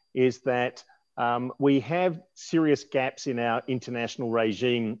fore, is that we have serious gaps in our international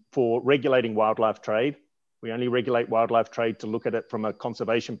regime for regulating wildlife trade. We only regulate wildlife trade to look at it from a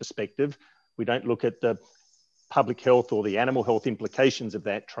conservation perspective. We don't look at the public health or the animal health implications of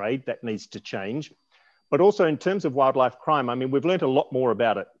that trade. That needs to change. But also in terms of wildlife crime, I mean, we've learned a lot more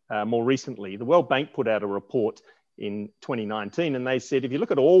about it more recently. The World Bank put out a report in 2019, and they said, if you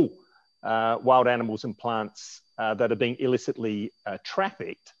look at all wild animals and plants that are being illicitly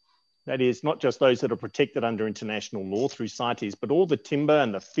trafficked, that is not just those that are protected under international law through CITES, but all the timber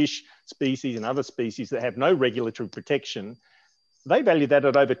and the fish species and other species that have no regulatory protection, they value that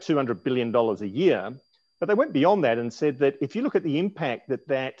at over $200 billion a year. But they went beyond that and said that if you look at the impact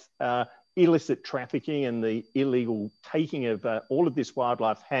that illicit trafficking and the illegal taking of all of this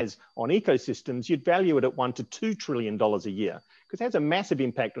wildlife has on ecosystems, you'd value it at $1 to $2 trillion a year, because it has a massive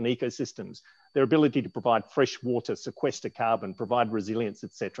impact on ecosystems, their ability to provide fresh water, sequester carbon, provide resilience,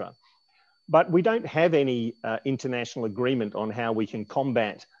 etc. But we don't have any international agreement on how we can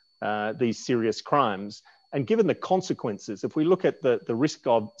combat these serious crimes. And given the consequences, if we look at the risk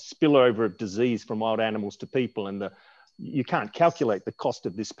of spillover of disease from wild animals to people, and you can't calculate the cost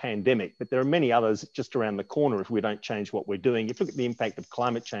of this pandemic, but there are many others just around the corner if we don't change what we're doing. If you look at the impact of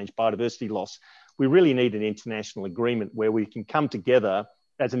climate change, biodiversity loss, we really need an international agreement where we can come together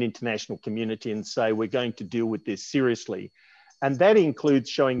as an international community and say, we're going to deal with this seriously. And that includes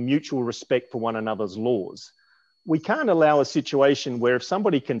showing mutual respect for one another's laws. We can't allow a situation where if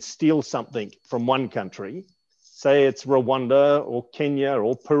somebody can steal something from one country, say it's Rwanda or Kenya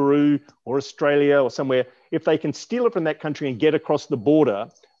or Peru or Australia or somewhere, if they can steal it from that country and get across the border,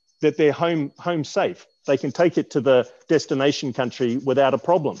 that they're home safe. They can take it to the destination country without a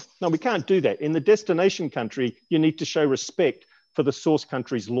problem. No, we can't do that. In the destination country, you need to show respect for the source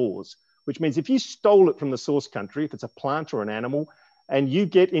country's laws, which means if you stole it from the source country, if it's a plant or an animal, and you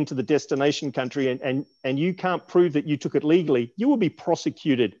get into the destination country and you can't prove that you took it legally, you will be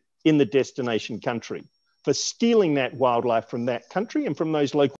prosecuted in the destination country for stealing that wildlife from that country and from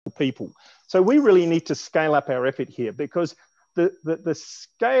those local people. So we really need to scale up our effort here, because the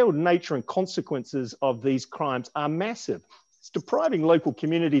scale, nature and consequences of these crimes are massive. It's depriving local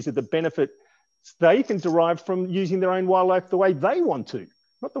communities of the benefit they can derive from using their own wildlife the way they want to,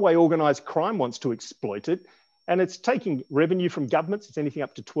 not the way organised crime wants to exploit it. And it's taking revenue from governments. It's anything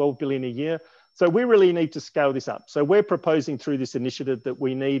up to 12 billion a year. So we really need to scale this up. So we're proposing through this initiative that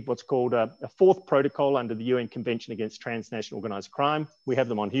we need what's called a fourth protocol under the UN Convention Against Transnational Organised Crime. We have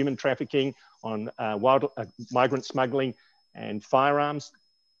them on human trafficking, on migrant smuggling and firearms,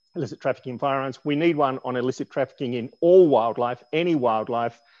 illicit trafficking in firearms. We need one on illicit trafficking in all wildlife, any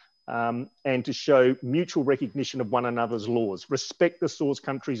wildlife, and to show mutual recognition of one another's laws. Respect the source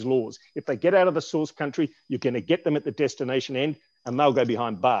country's laws. If they get out of the source country, you're going to get them at the destination end, and they'll go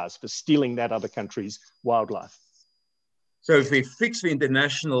behind bars for stealing that other country's wildlife. So if we fix the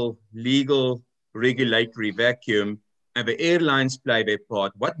international legal regulatory vacuum and the airlines play their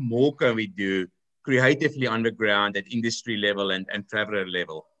part, what more can we do creatively on the ground at industry level and traveler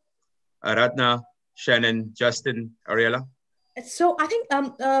level? Aradhna, Shannon, Justin, Ariella? So I think,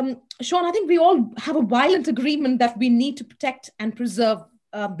 Sean, I think we all have a violent agreement that we need to protect and preserve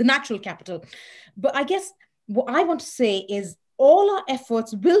the natural capital. But I guess what I want to say is all our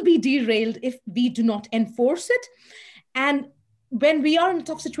efforts will be derailed if we do not enforce it. And when we are in a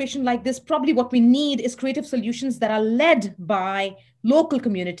tough situation like this, probably what we need is creative solutions that are led by local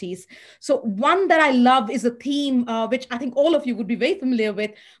communities. So one that I love is a theme which I think all of you would be very familiar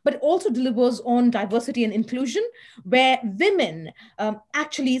with, but it also delivers on diversity and inclusion, where women,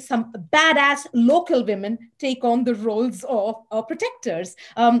 actually some badass local women, take on the roles of protectors.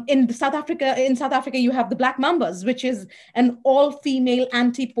 In South Africa, you have the Black Mambas, which is an all-female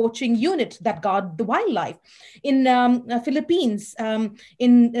anti-poaching unit that guard the wildlife. In Philippines,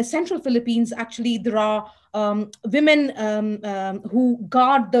 in central Philippines, actually there are women who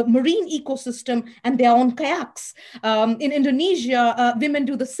guard the marine ecosystem and their own kayaks. In Indonesia, women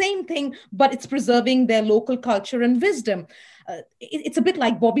do the same thing, but it's preserving their local culture and wisdom. It's a bit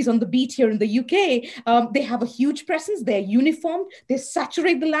like Bobbies on the Beat here in the UK. They have a huge presence, they're uniformed, they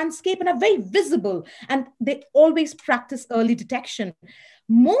saturate the landscape and are very visible, and they always practice early detection.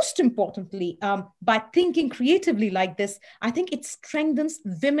 Most importantly, by thinking creatively like this, I think it strengthens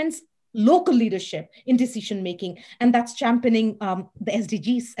women's local leadership in decision making, and that's championing the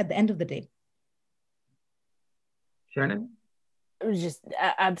SDGs at the end of the day. Shannon? Just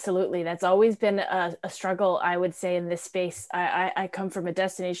absolutely. That's always been a struggle, I would say, in this space. I come from a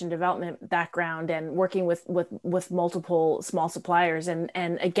destination development background and working with multiple small suppliers. And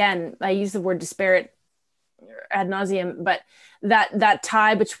again, I use the word disparate ad nauseum, but that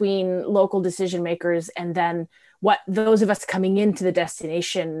tie between local decision makers and then what those of us coming into the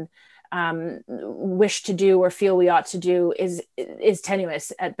destination wish to do or feel we ought to do is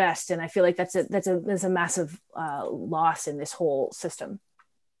tenuous at best, and I feel like that's a massive loss in this whole system.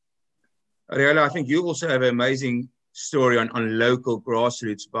 Ariella, I think you also have an amazing story on local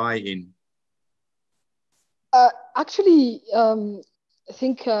grassroots buy-in. Actually, I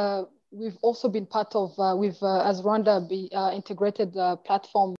think we've also been part of as Rwanda integrated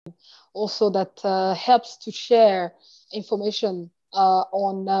platform also that helps to share information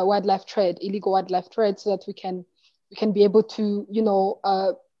on wildlife trade, illegal wildlife trade, so that we can be able to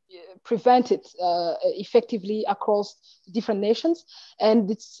prevent it effectively across different nations. And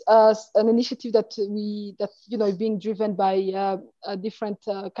it's an initiative that is being driven by different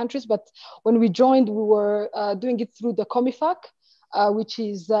countries. But when we joined, we were doing it through the COMIFAC, which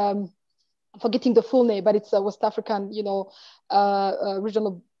is forgetting the full name, but it's a West African regional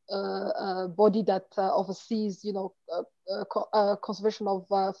body that oversees conservation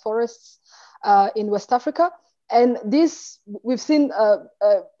of forests in West Africa. And this, we've seen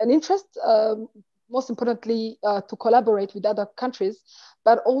an interest, most importantly, to collaborate with other countries,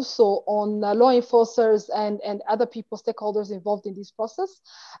 but also on law enforcers and other people, stakeholders involved in this process,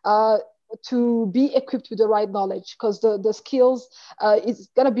 to be equipped with the right knowledge, because the skills, it's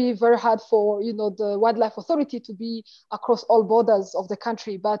going to be very hard for the wildlife authority to be across all borders of the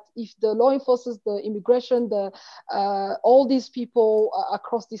country. But if the law enforcers, the immigration, all these people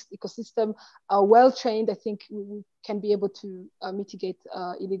across this ecosystem are well trained, I think we can be able to mitigate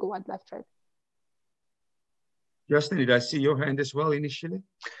illegal wildlife trade. Justin, did I see your hand as well initially?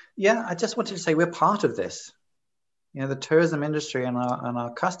 Yeah, I just wanted to say we're part of this. The tourism industry and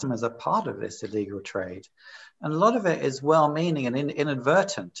our customers are part of this illegal trade. And a lot of it is well-meaning and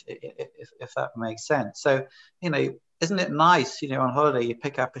inadvertent, if that makes sense. So, isn't it nice, on holiday, you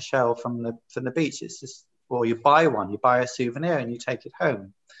pick up a shell from the beach, it's just, or you buy one, you buy a souvenir and you take it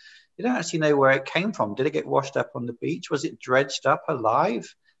home. You don't actually know where it came from. Did it get washed up on the beach? Was it dredged up alive?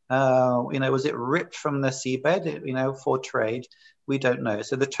 Was it ripped from the seabed, for trade? We don't know.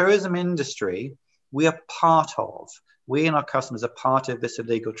 So the tourism industry, we are part of. We and our customers are part of this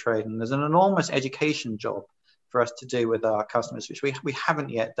illegal trade. And there's an enormous education job for us to do with our customers, which we haven't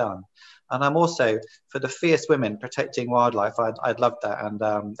yet done. And I'm also, for the fierce women protecting wildlife, I'd love that.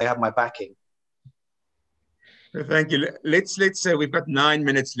 And they have my backing. Thank you. Let's we've got 9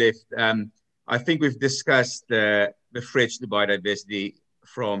 minutes left. I think we've discussed the threats to biodiversity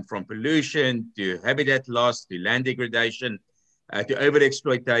from pollution to habitat loss to land degradation to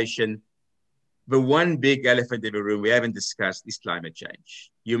overexploitation. The one big elephant in the room we haven't discussed is climate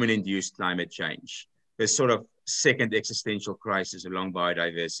change, human-induced climate change. There's sort of second existential crisis along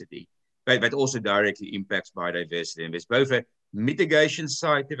biodiversity, but also directly impacts biodiversity. And there's both a mitigation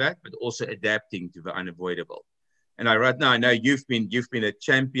side to that, but also adapting to the unavoidable. And right now, I know you've been a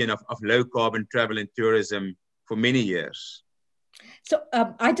champion of low carbon travel and tourism for many years. So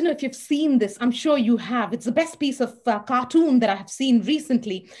I don't know if you've seen this. I'm sure you have. It's the best piece of cartoon that I have seen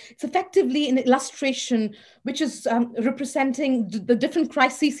recently. It's effectively an illustration which is representing the different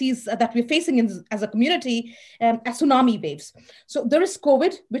crises that we're facing as a community as tsunami waves. So there is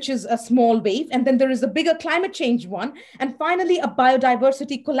COVID, which is a small wave, and then there is a bigger climate change one, and finally a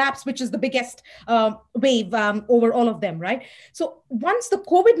biodiversity collapse, which is the biggest wave over all of them, right? So once the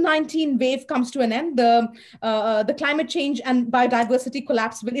COVID-19 wave comes to an end, the climate change and biodiversity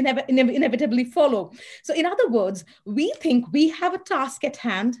collapse will inevitably follow. So in other words, we think we have a task at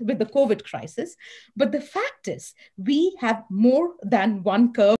hand with the COVID crisis, but the fact is we have more than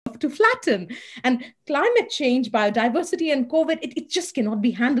one curve to flatten. And climate change, biodiversity, and COVID, it just cannot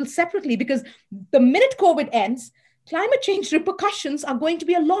be handled separately, because the minute COVID ends, climate change repercussions are going to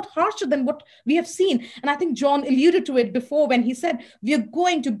be a lot harsher than what we have seen. And I think John alluded to it before when he said, we are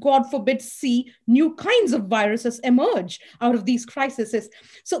going to, God forbid, see new kinds of viruses emerge out of these crises.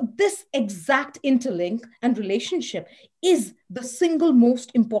 So this exact interlink and relationship is the single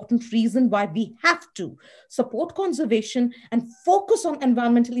most important reason why we have to support conservation and focus on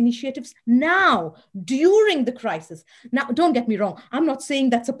environmental initiatives now, during the crisis. Now, don't get me wrong. I'm not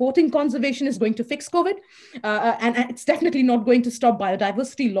saying that supporting conservation is going to fix COVID, and it's definitely not going to stop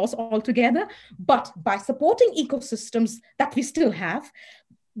biodiversity loss altogether. But by supporting ecosystems that we still have,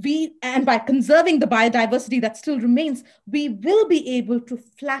 and by conserving the biodiversity that still remains, we will be able to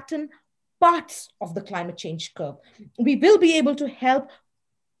flatten parts of the climate change curve. We will be able to help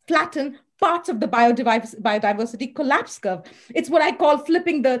flatten parts of the biodiversity collapse curve. It's what I call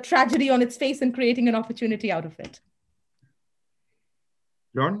flipping the tragedy on its face and creating an opportunity out of it.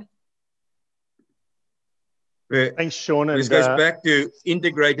 John? Thanks, Sean. This goes back to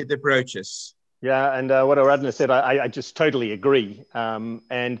integrated approaches. Yeah, and what Aradhana said, I just totally agree.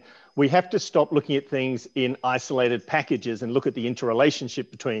 And we have to stop looking at things in isolated packages and look at the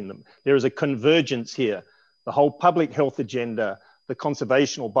interrelationship between them. There is a convergence here. The whole public health agenda, the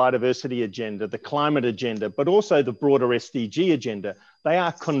conservational biodiversity agenda, the climate agenda, but also the broader SDG agenda, they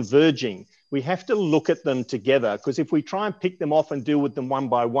are converging. We have to look at them together, because if we try and pick them off and deal with them one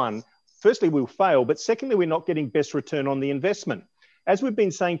by one, firstly, we'll fail, but secondly, we're not getting best return on the investment. As we've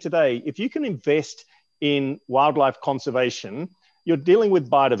been saying today, if you can invest in wildlife conservation, you're dealing with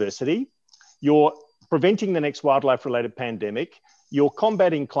biodiversity, you're preventing the next wildlife-related pandemic, you're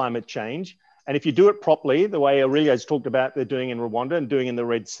combating climate change. And if you do it properly, the way Aurelio's talked about they're doing in Rwanda and doing in the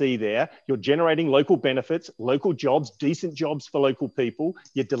Red Sea there, you're generating local benefits, local jobs, decent jobs for local people.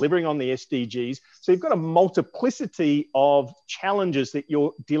 You're delivering on the SDGs. So you've got a multiplicity of challenges that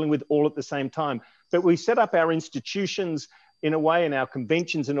you're dealing with all at the same time. But we set up our institutions in a way and our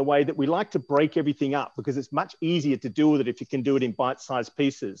conventions in a way that we like to break everything up because it's much easier to deal with it if you can do it in bite-sized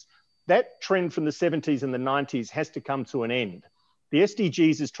pieces. That trend from the 70s and the 90s has to come to an end. The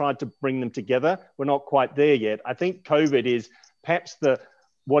SDGs has tried to bring them together. We're not quite there yet. I think COVID is perhaps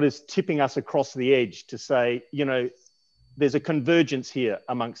what is tipping us across the edge to say, you know, there's a convergence here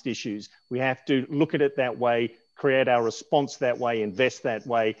amongst issues. We have to look at it that way, create our response that way, invest that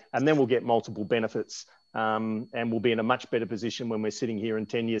way, and then we'll get multiple benefits. And we'll be in a much better position when we're sitting here in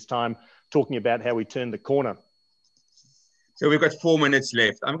 10 years' time talking about how we turn the corner. So we've got 4 minutes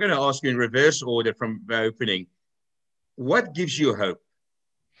left. I'm going to ask you in reverse order from the opening. What gives you hope?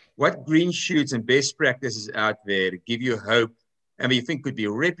 What green shoots and best practices out there give you hope and you think could be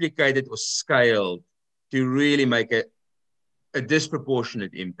replicated or scaled to really make a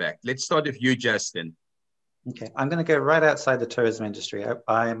disproportionate impact? Let's start with you, Justin. Okay, I'm going to go right outside the tourism industry.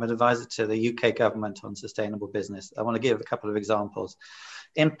 I am an advisor to the UK government on sustainable business. I want to give a couple of examples.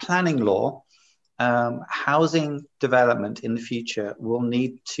 In planning law, housing development in the future will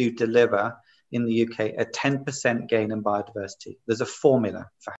need to deliver in the UK a 10% gain in biodiversity. There's a formula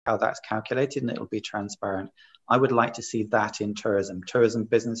for how that's calculated and it'll be transparent. I would like to see that in tourism. Tourism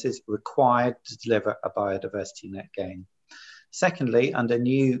businesses required to deliver a biodiversity net gain. Secondly, under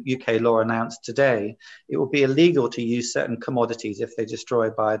new UK law announced today, it will be illegal to use certain commodities if they destroy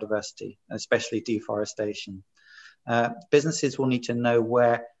biodiversity, especially deforestation. Businesses will need to know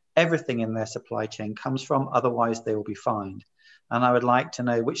where everything in their supply chain comes from, otherwise they will be fined. And I would like to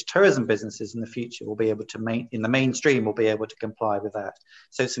know which tourism businesses in the future will be able to, in the mainstream, will be able to comply with that.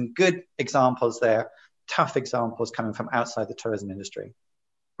 So some good examples there, tough examples coming from outside the tourism industry.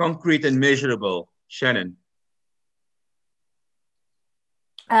 Concrete and measurable. Shannon.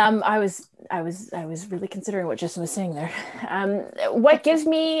 I was really considering what Justin was saying there. What gives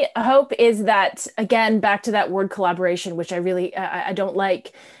me hope is that, again, back to that word collaboration, which I don't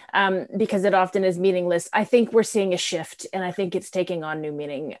like because it often is meaningless. I think we're seeing a shift and I think it's taking on new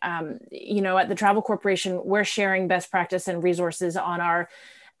meaning. You know, at the Travel Corporation, we're sharing best practice and resources on our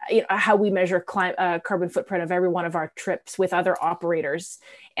how we measure carbon footprint of every one of our trips with other operators.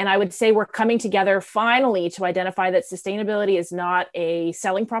 And I would say we're coming together finally to identify that sustainability is not a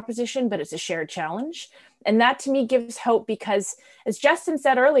selling proposition, but it's a shared challenge. And that to me gives hope because, as Justin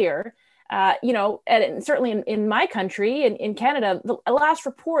said earlier, you know, and certainly in my country, in Canada, the last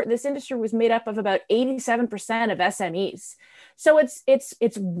report, this industry was made up of about 87% of SMEs. So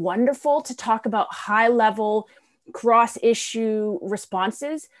it's wonderful to talk about high level cross-issue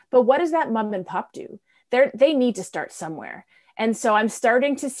responses, but what does that mom and pop do? They need to start somewhere. And so I'm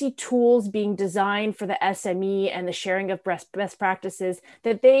starting to see tools being designed for the SME and the sharing of best practices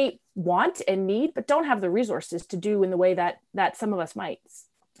that they want and need, but don't have the resources to do in the way that some of us might.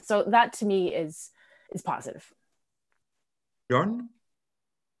 So that to me is positive. John?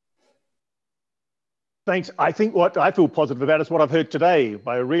 Thanks. I think what I feel positive about is what I've heard today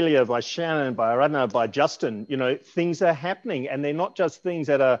by Aurelia, by Shannon, by Aradna, by Justin. You know, things are happening, and they're not just things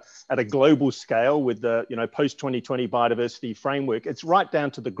at a global scale with the post-2020 biodiversity framework. It's right down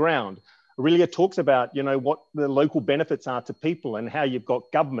to the ground. Aurelia talks about what the local benefits are to people and how you've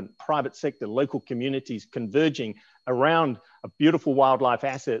got government, private sector, local communities converging around a beautiful wildlife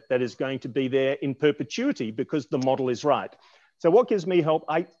asset that is going to be there in perpetuity because the model is right. So what gives me hope?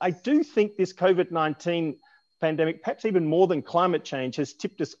 I do think this COVID-19 pandemic, perhaps even more than climate change, has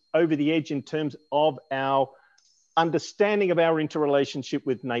tipped us over the edge in terms of our understanding of our interrelationship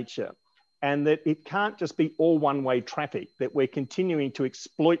with nature, and that it can't just be all one-way traffic, that we're continuing to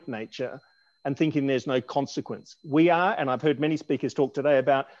exploit nature and thinking there's no consequence. We are, and I've heard many speakers talk today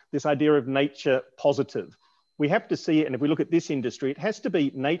about this idea of nature positive. We have to see it, and if we look at this industry, it has to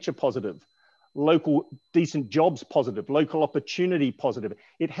be nature positive, local decent jobs positive, local opportunity positive.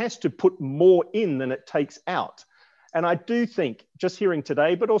 It has to put more in than it takes out. And I do think, just hearing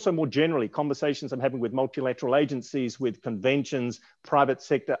today, but also more generally, conversations I'm having with multilateral agencies, with conventions, private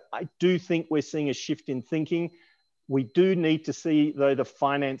sector, I do think we're seeing a shift in thinking. We do need to see, though, the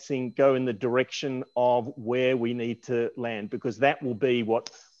financing go in the direction of where we need to land, because that will be what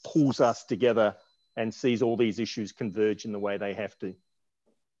pulls us together and sees all these issues converge in the way they have to.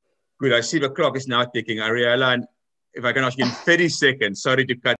 Good. I see the clock is now ticking. Ariella, and if I can ask you in 30 seconds, sorry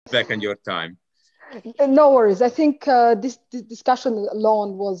to cut back on your time. No worries. I think this discussion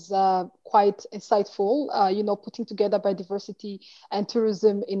alone was quite insightful. Putting together biodiversity and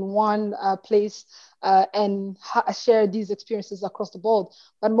tourism in one place and share these experiences across the board.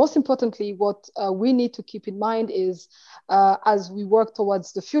 But most importantly, what we need to keep in mind is as we work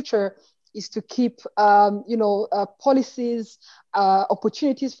towards the future, is to keep policies,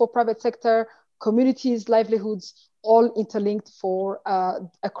 opportunities for private sector, communities, livelihoods, all interlinked for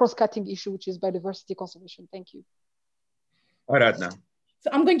a cross-cutting issue, which is biodiversity conservation. Thank you. All right, now. So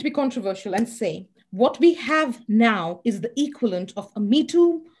I'm going to be controversial and say what we have now is the equivalent of a Me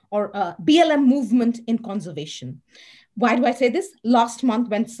Too or a BLM movement in conservation. Why do I say this? Last month,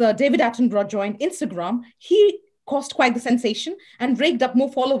 when Sir David Attenborough joined Instagram, he caused quite the sensation and raked up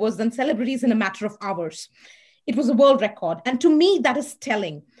more followers than celebrities in a matter of hours. It was a world record. And to me, that is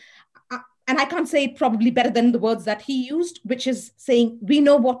telling. And I can't say it probably better than the words that he used, which is saying, we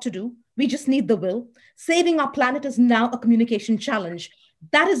know what to do. We just need the will. Saving our planet is now a communication challenge.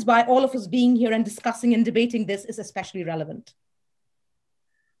 That is why all of us being here and discussing and debating this is especially relevant.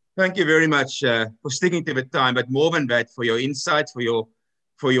 Thank you very much for sticking to the time, but more than that, for your insights,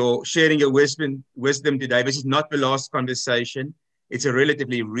 for your sharing your wisdom today. This is not the last conversation. It's a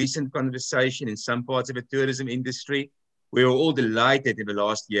relatively recent conversation in some parts of the tourism industry. We were all delighted in the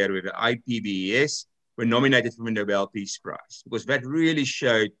last year with the IPBES were nominated for the Nobel Peace Prize, because that really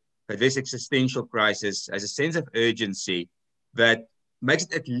showed that this existential crisis has a sense of urgency that makes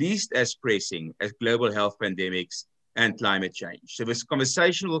it at least as pressing as global health pandemics and climate change. So this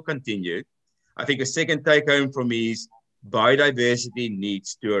conversation will continue. I think a second take home for me is biodiversity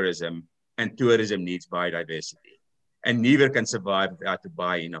needs tourism and tourism needs biodiversity. And neither can survive without the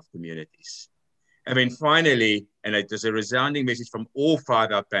buy-in of communities. And then finally, and it was a resounding message from all 5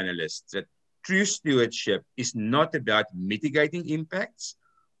 of our panelists, that true stewardship is not about mitigating impacts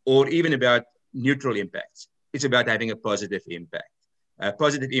or even about neutral impacts. It's about having a positive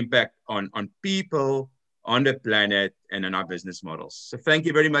impact on people, on the planet, and on our business models. So thank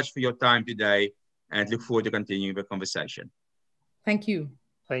you very much for your time today and look forward to continuing the conversation. Thank you.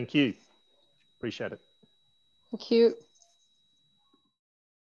 Thank you. Appreciate it. Thank you.